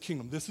of his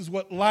kingdom. This is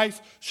what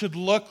life should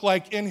look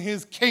like in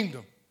his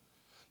kingdom.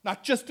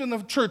 Not just in the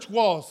church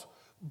walls,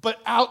 but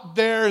out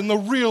there in the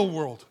real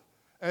world.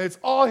 And it's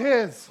all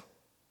his.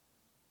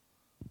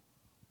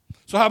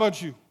 So how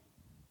about you?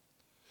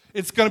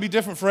 It's going to be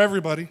different for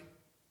everybody.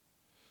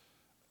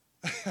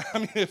 I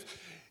mean,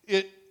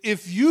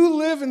 if you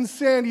live in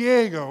San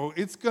Diego,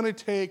 it's going to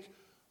take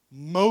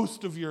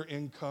most of your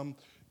income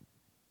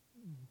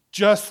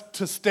just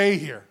to stay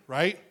here,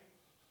 right?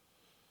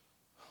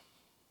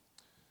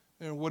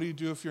 And what do you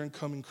do if your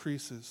income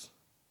increases?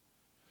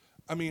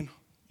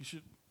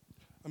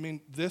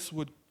 This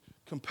would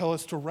compel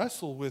us to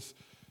wrestle with,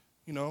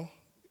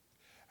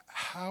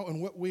 how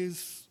and what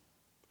ways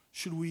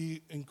should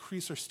we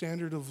increase our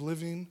standard of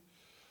living,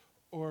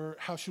 or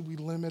how should we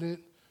limit it?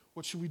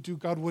 What should we do?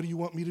 God, what do you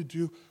want me to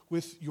do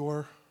with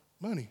your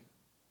money?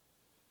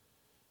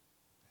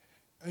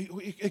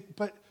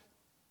 But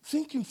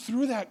thinking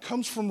through that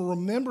comes from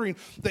remembering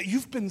that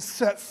you've been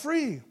set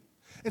free.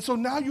 And so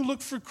now you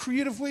look for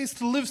creative ways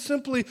to live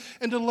simply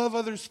and to love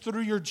others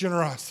through your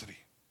generosity.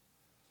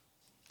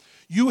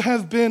 You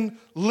have been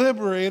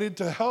liberated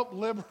to help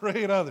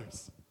liberate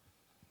others.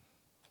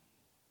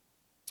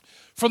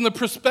 From the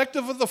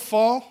perspective of the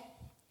fall,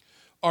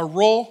 our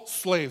role,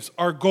 slaves.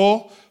 Our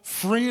goal,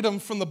 freedom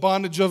from the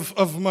bondage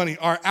of money.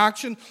 Our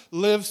action,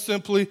 live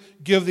simply,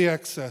 give the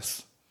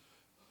excess.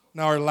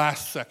 Now our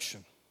last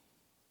section.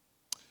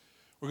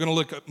 We're going to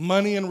look at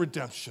money and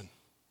redemption.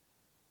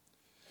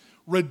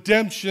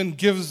 Redemption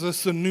gives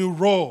us a new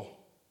role.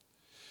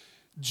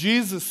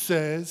 Jesus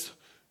says,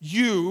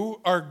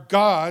 you are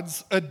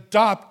God's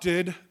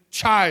adopted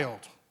child.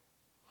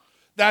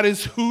 That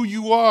is who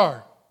you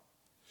are.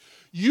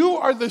 You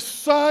are the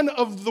son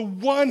of the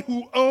one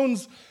who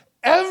owns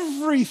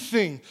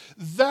everything.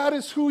 That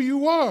is who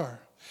you are.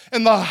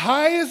 And the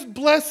highest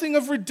blessing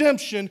of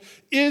redemption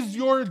is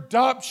your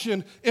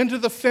adoption into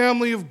the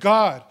family of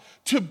God,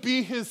 to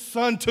be his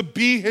son, to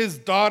be his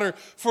daughter,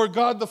 for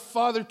God the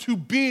Father to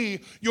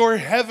be your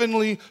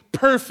heavenly,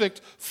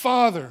 perfect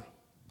Father.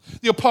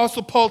 The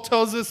Apostle Paul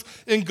tells us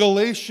in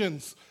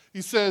Galatians,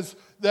 he says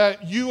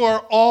that you are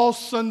all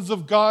sons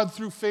of God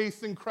through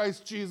faith in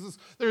Christ Jesus.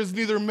 There is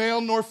neither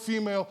male nor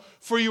female,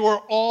 for you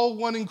are all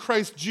one in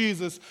Christ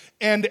Jesus,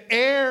 and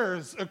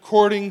heirs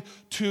according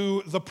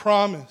to the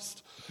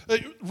promise.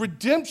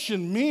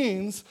 Redemption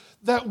means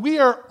that we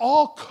are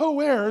all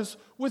co-heirs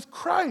with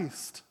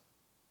Christ.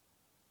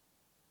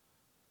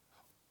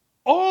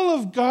 All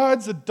of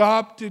God's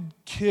adopted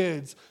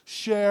kids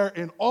share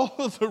in all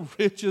of the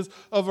riches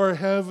of our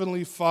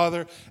Heavenly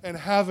Father and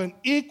have an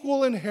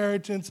equal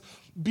inheritance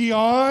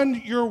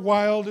beyond your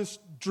wildest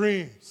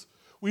dreams.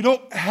 We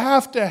don't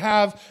have to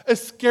have a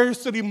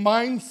scarcity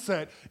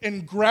mindset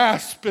and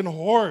grasp and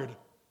hoard.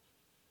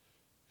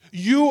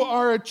 You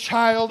are a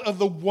child of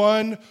the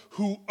one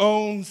who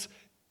owns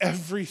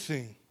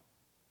everything.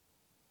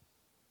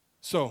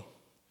 So,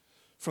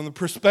 from the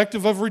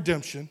perspective of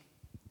redemption,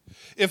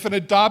 if an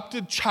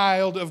adopted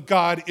child of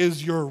God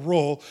is your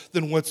role,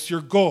 then what's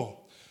your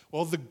goal?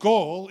 Well, the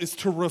goal is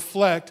to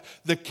reflect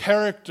the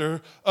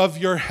character of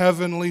your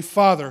Heavenly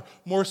Father.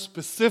 More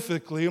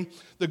specifically,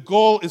 the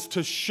goal is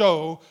to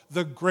show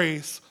the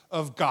grace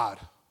of God.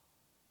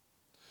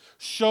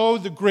 Show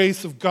the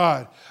grace of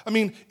God. I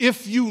mean,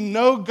 if you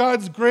know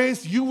God's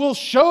grace, you will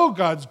show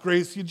God's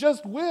grace. You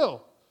just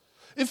will.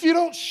 If you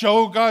don't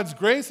show God's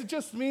grace, it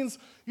just means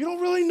you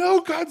don't really know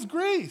God's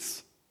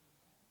grace.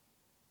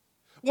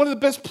 One of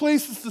the best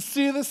places to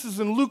see this is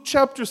in Luke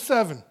chapter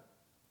 7.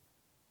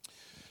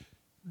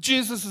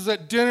 Jesus is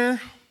at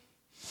dinner,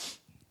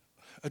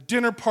 a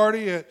dinner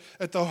party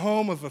at the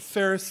home of a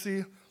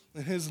Pharisee,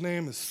 and his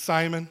name is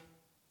Simon.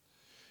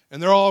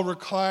 And they're all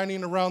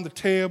reclining around the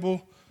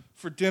table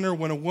for dinner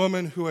when a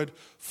woman who had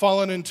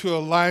fallen into a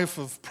life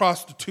of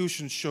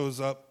prostitution shows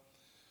up.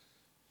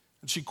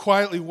 And she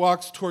quietly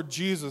walks toward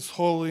Jesus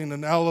holding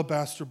an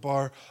alabaster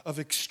bar of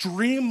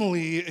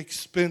extremely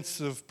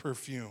expensive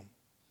perfume.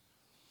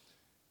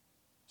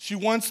 She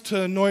wants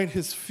to anoint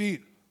his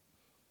feet.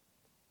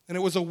 And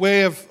it was a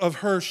way of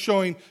her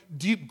showing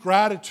deep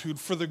gratitude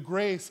for the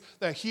grace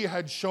that he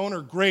had shown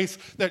her, grace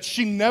that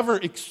she never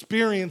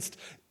experienced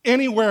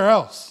anywhere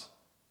else.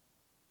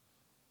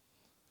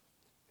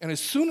 And as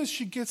soon as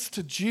she gets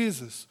to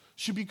Jesus,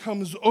 she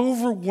becomes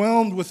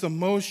overwhelmed with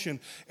emotion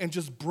and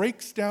just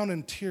breaks down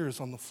in tears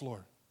on the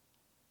floor.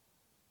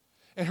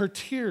 And her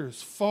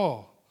tears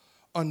fall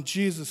on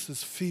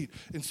Jesus' feet.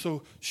 And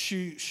so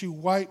she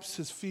wipes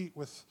his feet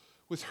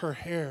with her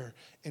hair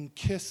and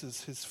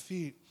kisses his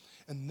feet.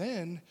 And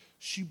then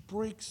she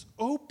breaks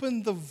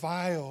open the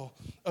vial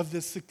of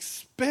this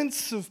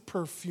expensive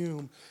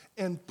perfume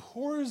and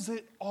pours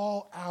it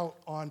all out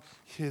on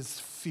his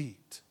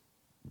feet.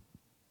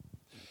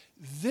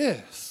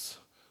 This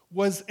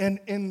was an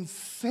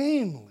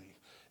insanely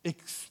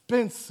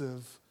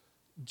expensive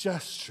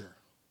gesture.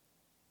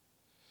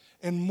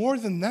 And more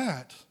than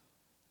that,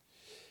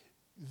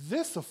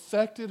 this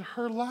affected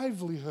her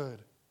livelihood,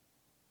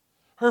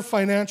 her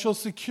financial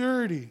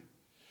security.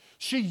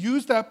 She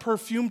used that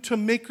perfume to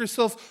make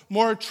herself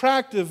more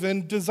attractive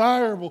and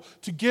desirable,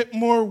 to get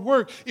more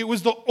work. It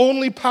was the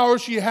only power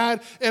she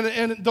had and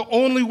the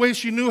only way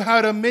she knew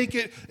how to make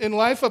it in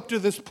life up to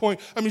this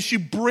point. I mean, she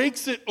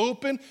breaks it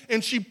open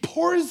and she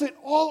pours it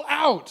all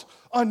out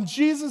on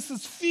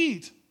Jesus'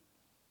 feet.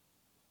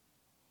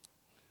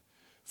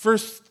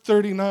 Verse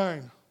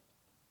 39.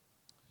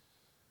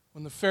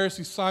 When the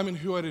Pharisee Simon,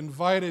 who had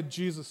invited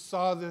Jesus,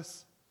 saw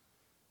this,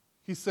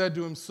 he said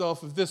to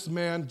himself, if this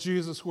man,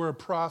 Jesus, were a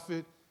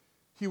prophet,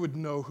 he would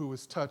know who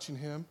was touching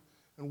him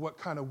and what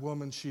kind of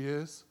woman she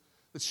is,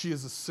 that she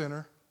is a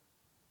sinner.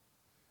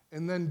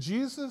 And then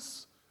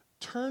Jesus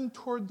turned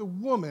toward the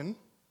woman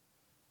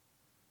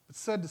but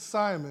said to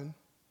Simon,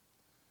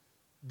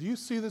 do you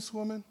see this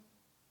woman?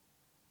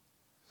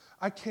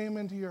 I came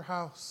into your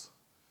house.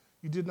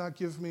 You did not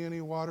give me any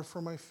water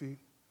for my feet,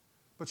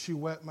 but she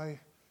wet my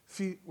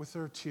feet with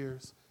her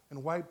tears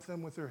and wiped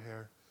them with her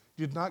hair.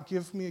 You did not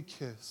give me a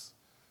kiss.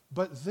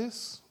 But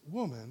this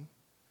woman,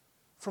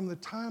 from the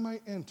time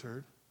I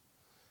entered,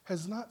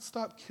 has not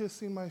stopped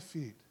kissing my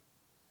feet.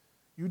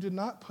 You did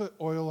not put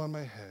oil on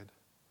my head,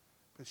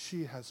 but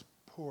she has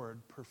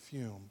poured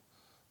perfume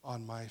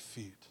on my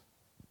feet.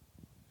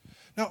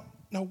 Now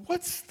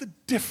what's the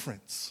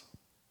difference?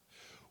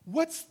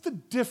 What's the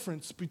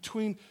difference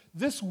between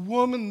this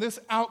woman, this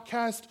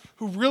outcast,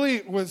 who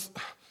really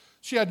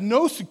she had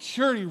no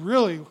security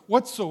really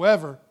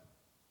whatsoever,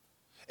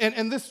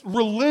 and this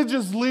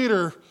religious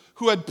leader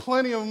who had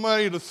plenty of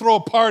money to throw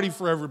a party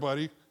for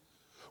everybody?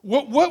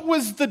 What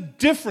was the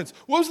difference?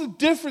 What was the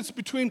difference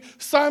between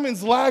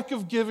Simon's lack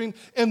of giving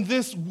and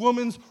this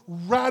woman's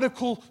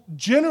radical,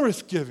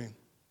 generous giving?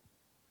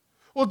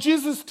 Well,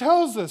 Jesus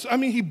tells us,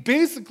 he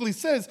basically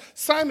says,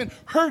 Simon,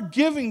 her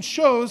giving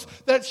shows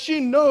that she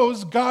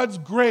knows God's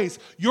grace.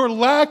 Your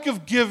lack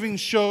of giving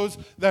shows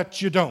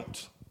that you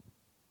don't.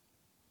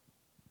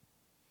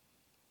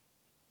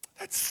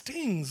 That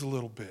stings a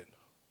little bit.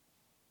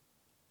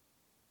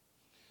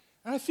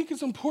 And I think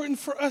it's important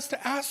for us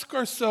to ask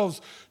ourselves,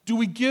 do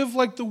we give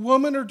like the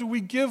woman or do we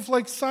give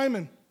like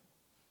Simon?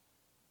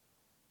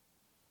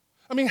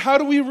 How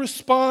do we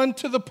respond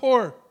to the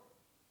poor?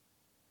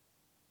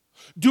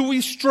 Do we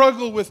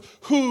struggle with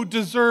who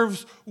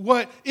deserves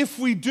what? If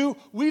we do,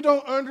 we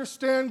don't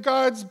understand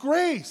God's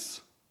grace.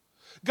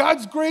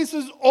 God's grace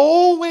is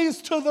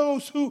always to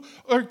those who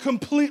are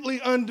completely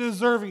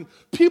undeserving.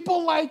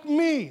 People like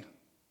me.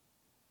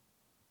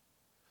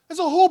 That's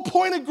the whole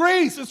point of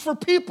grace. It's for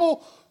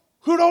people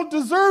who don't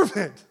deserve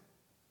it.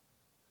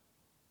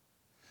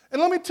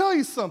 And let me tell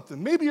you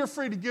something. Maybe you're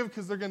afraid to give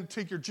because they're going to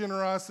take your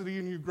generosity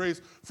and your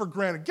grace for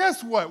granted.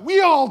 Guess what?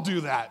 We all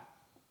do that.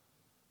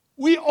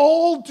 We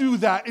all do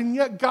that, and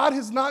yet God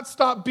has not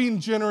stopped being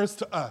generous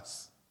to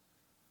us.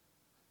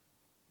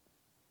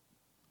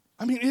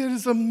 I mean, it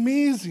is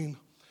amazing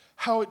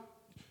how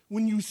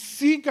when you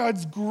see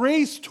God's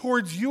grace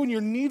towards you and your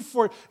need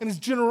for it and his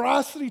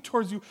generosity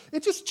towards you,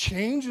 it just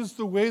changes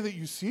the way that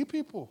you see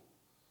people.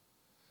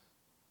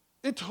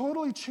 It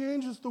totally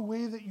changes the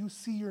way that you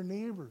see your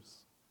neighbors.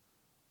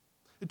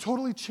 It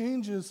totally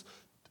changes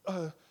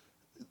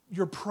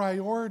your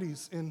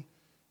priorities in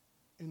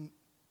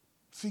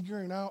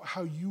figuring out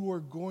how you are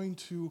going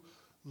to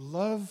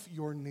love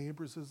your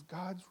neighbors as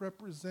God's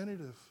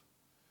representative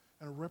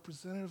and a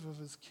representative of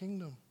his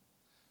kingdom.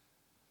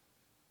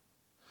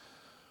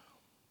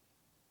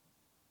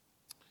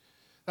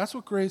 That's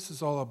what grace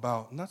is all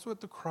about, and that's what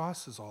the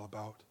cross is all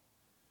about.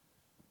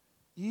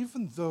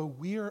 Even though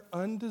we are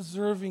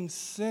undeserving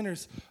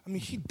sinners, I mean,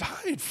 he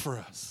died for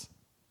us.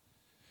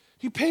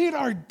 He paid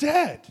our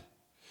debt.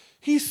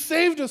 He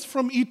saved us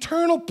from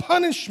eternal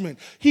punishment.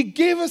 He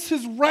gave us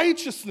his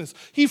righteousness.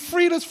 He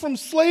freed us from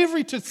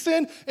slavery to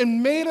sin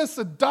and made us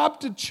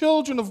adopted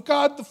children of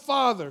God the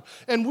Father.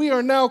 And we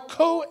are now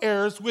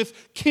co-heirs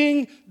with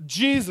King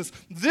Jesus.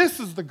 This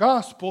is the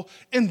gospel,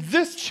 and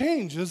this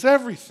changes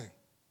everything.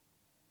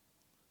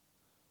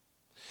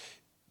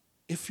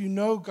 If you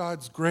know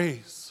God's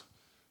grace,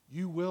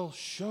 you will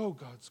show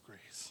God's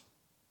grace,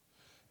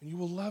 and you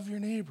will love your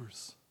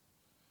neighbors.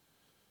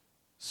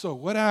 So,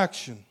 what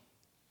action?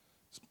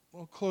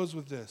 I'll close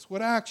with this.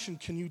 What action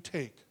can you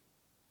take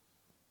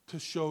to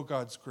show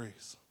God's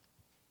grace?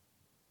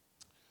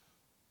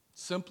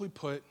 Simply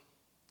put,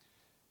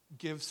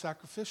 give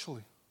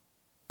sacrificially.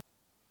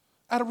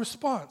 Add a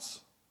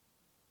response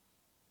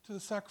to the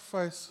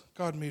sacrifice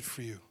God made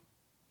for you.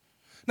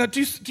 Now,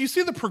 do you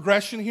see the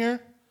progression here?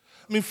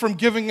 I mean, from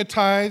giving a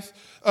tithe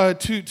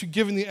to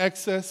giving the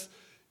excess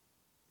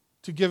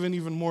to giving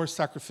even more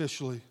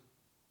sacrificially.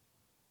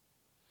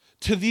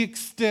 To the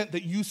extent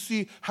that you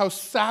see how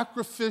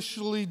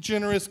sacrificially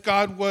generous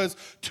God was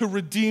to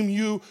redeem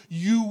you,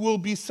 you will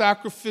be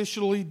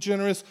sacrificially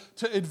generous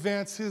to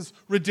advance his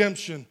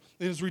redemption,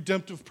 his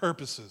redemptive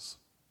purposes.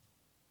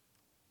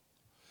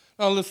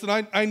 Now listen,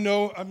 I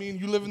know,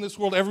 you live in this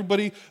world,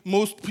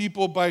 most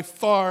people by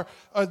far,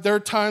 there are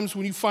times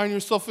when you find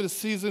yourself in a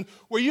season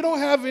where you don't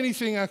have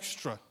anything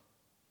extra.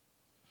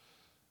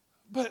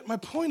 But my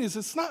point is,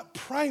 it's not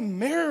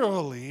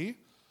primarily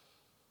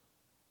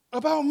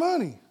about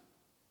money.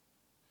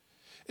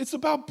 It's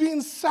about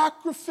being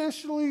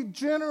sacrificially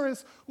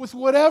generous with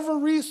whatever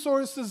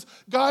resources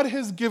God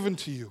has given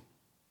to you.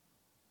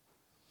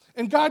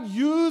 And God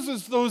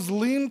uses those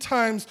lean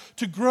times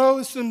to grow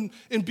us in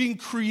being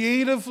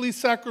creatively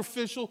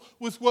sacrificial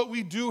with what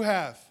we do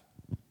have.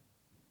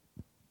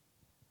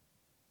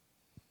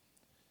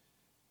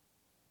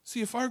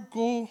 See, if our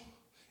goal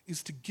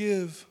is to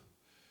give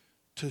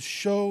to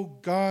show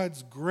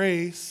God's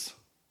grace,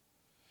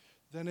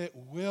 then it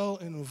will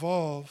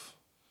involve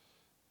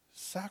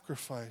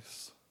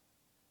sacrifice.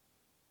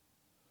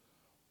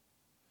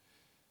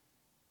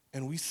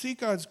 And we see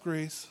God's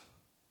grace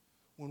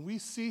when we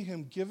see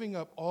him giving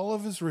up all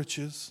of his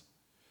riches,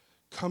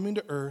 coming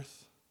to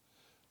earth,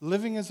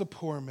 living as a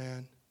poor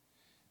man,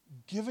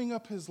 giving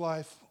up his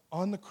life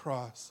on the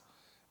cross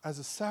as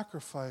a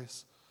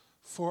sacrifice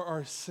for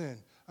our sin.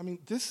 I mean,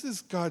 this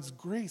is God's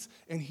grace,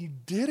 and he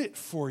did it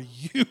for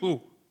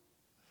you.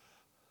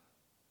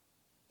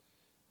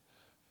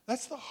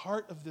 That's the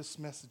heart of this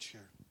message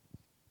here.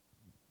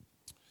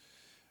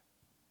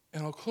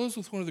 And I'll close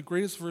with one of the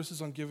greatest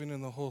verses on giving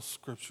in the whole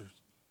scripture.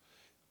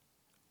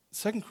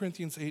 2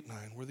 Corinthians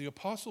 8:9, where the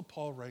Apostle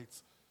Paul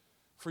writes,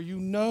 "For you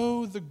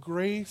know the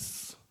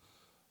grace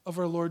of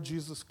our Lord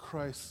Jesus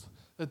Christ,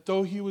 that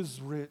though he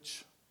was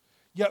rich,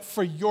 yet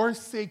for your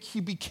sake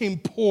he became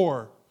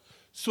poor,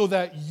 so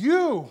that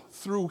you,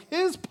 through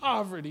his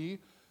poverty,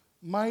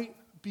 might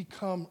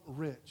become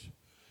rich."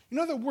 You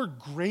know the word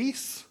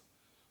grace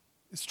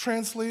is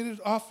translated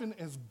often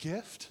as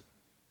gift.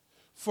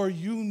 For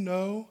you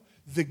know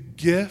the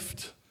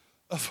gift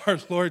of our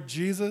Lord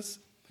Jesus.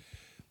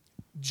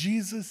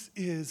 Jesus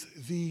is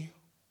the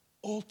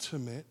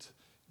ultimate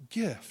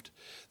gift.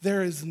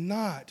 There is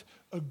not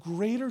a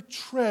greater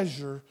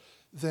treasure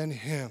than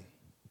him.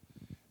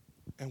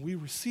 And we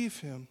receive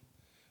him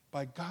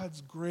by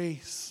God's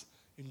grace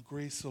and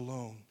grace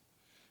alone.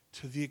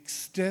 To the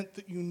extent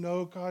that you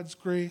know God's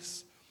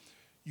grace,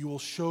 you will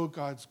show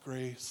God's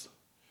grace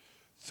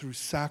through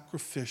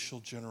sacrificial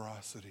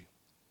generosity.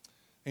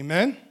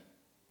 Amen?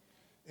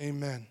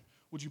 Amen.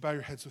 Would you bow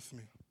your heads with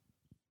me?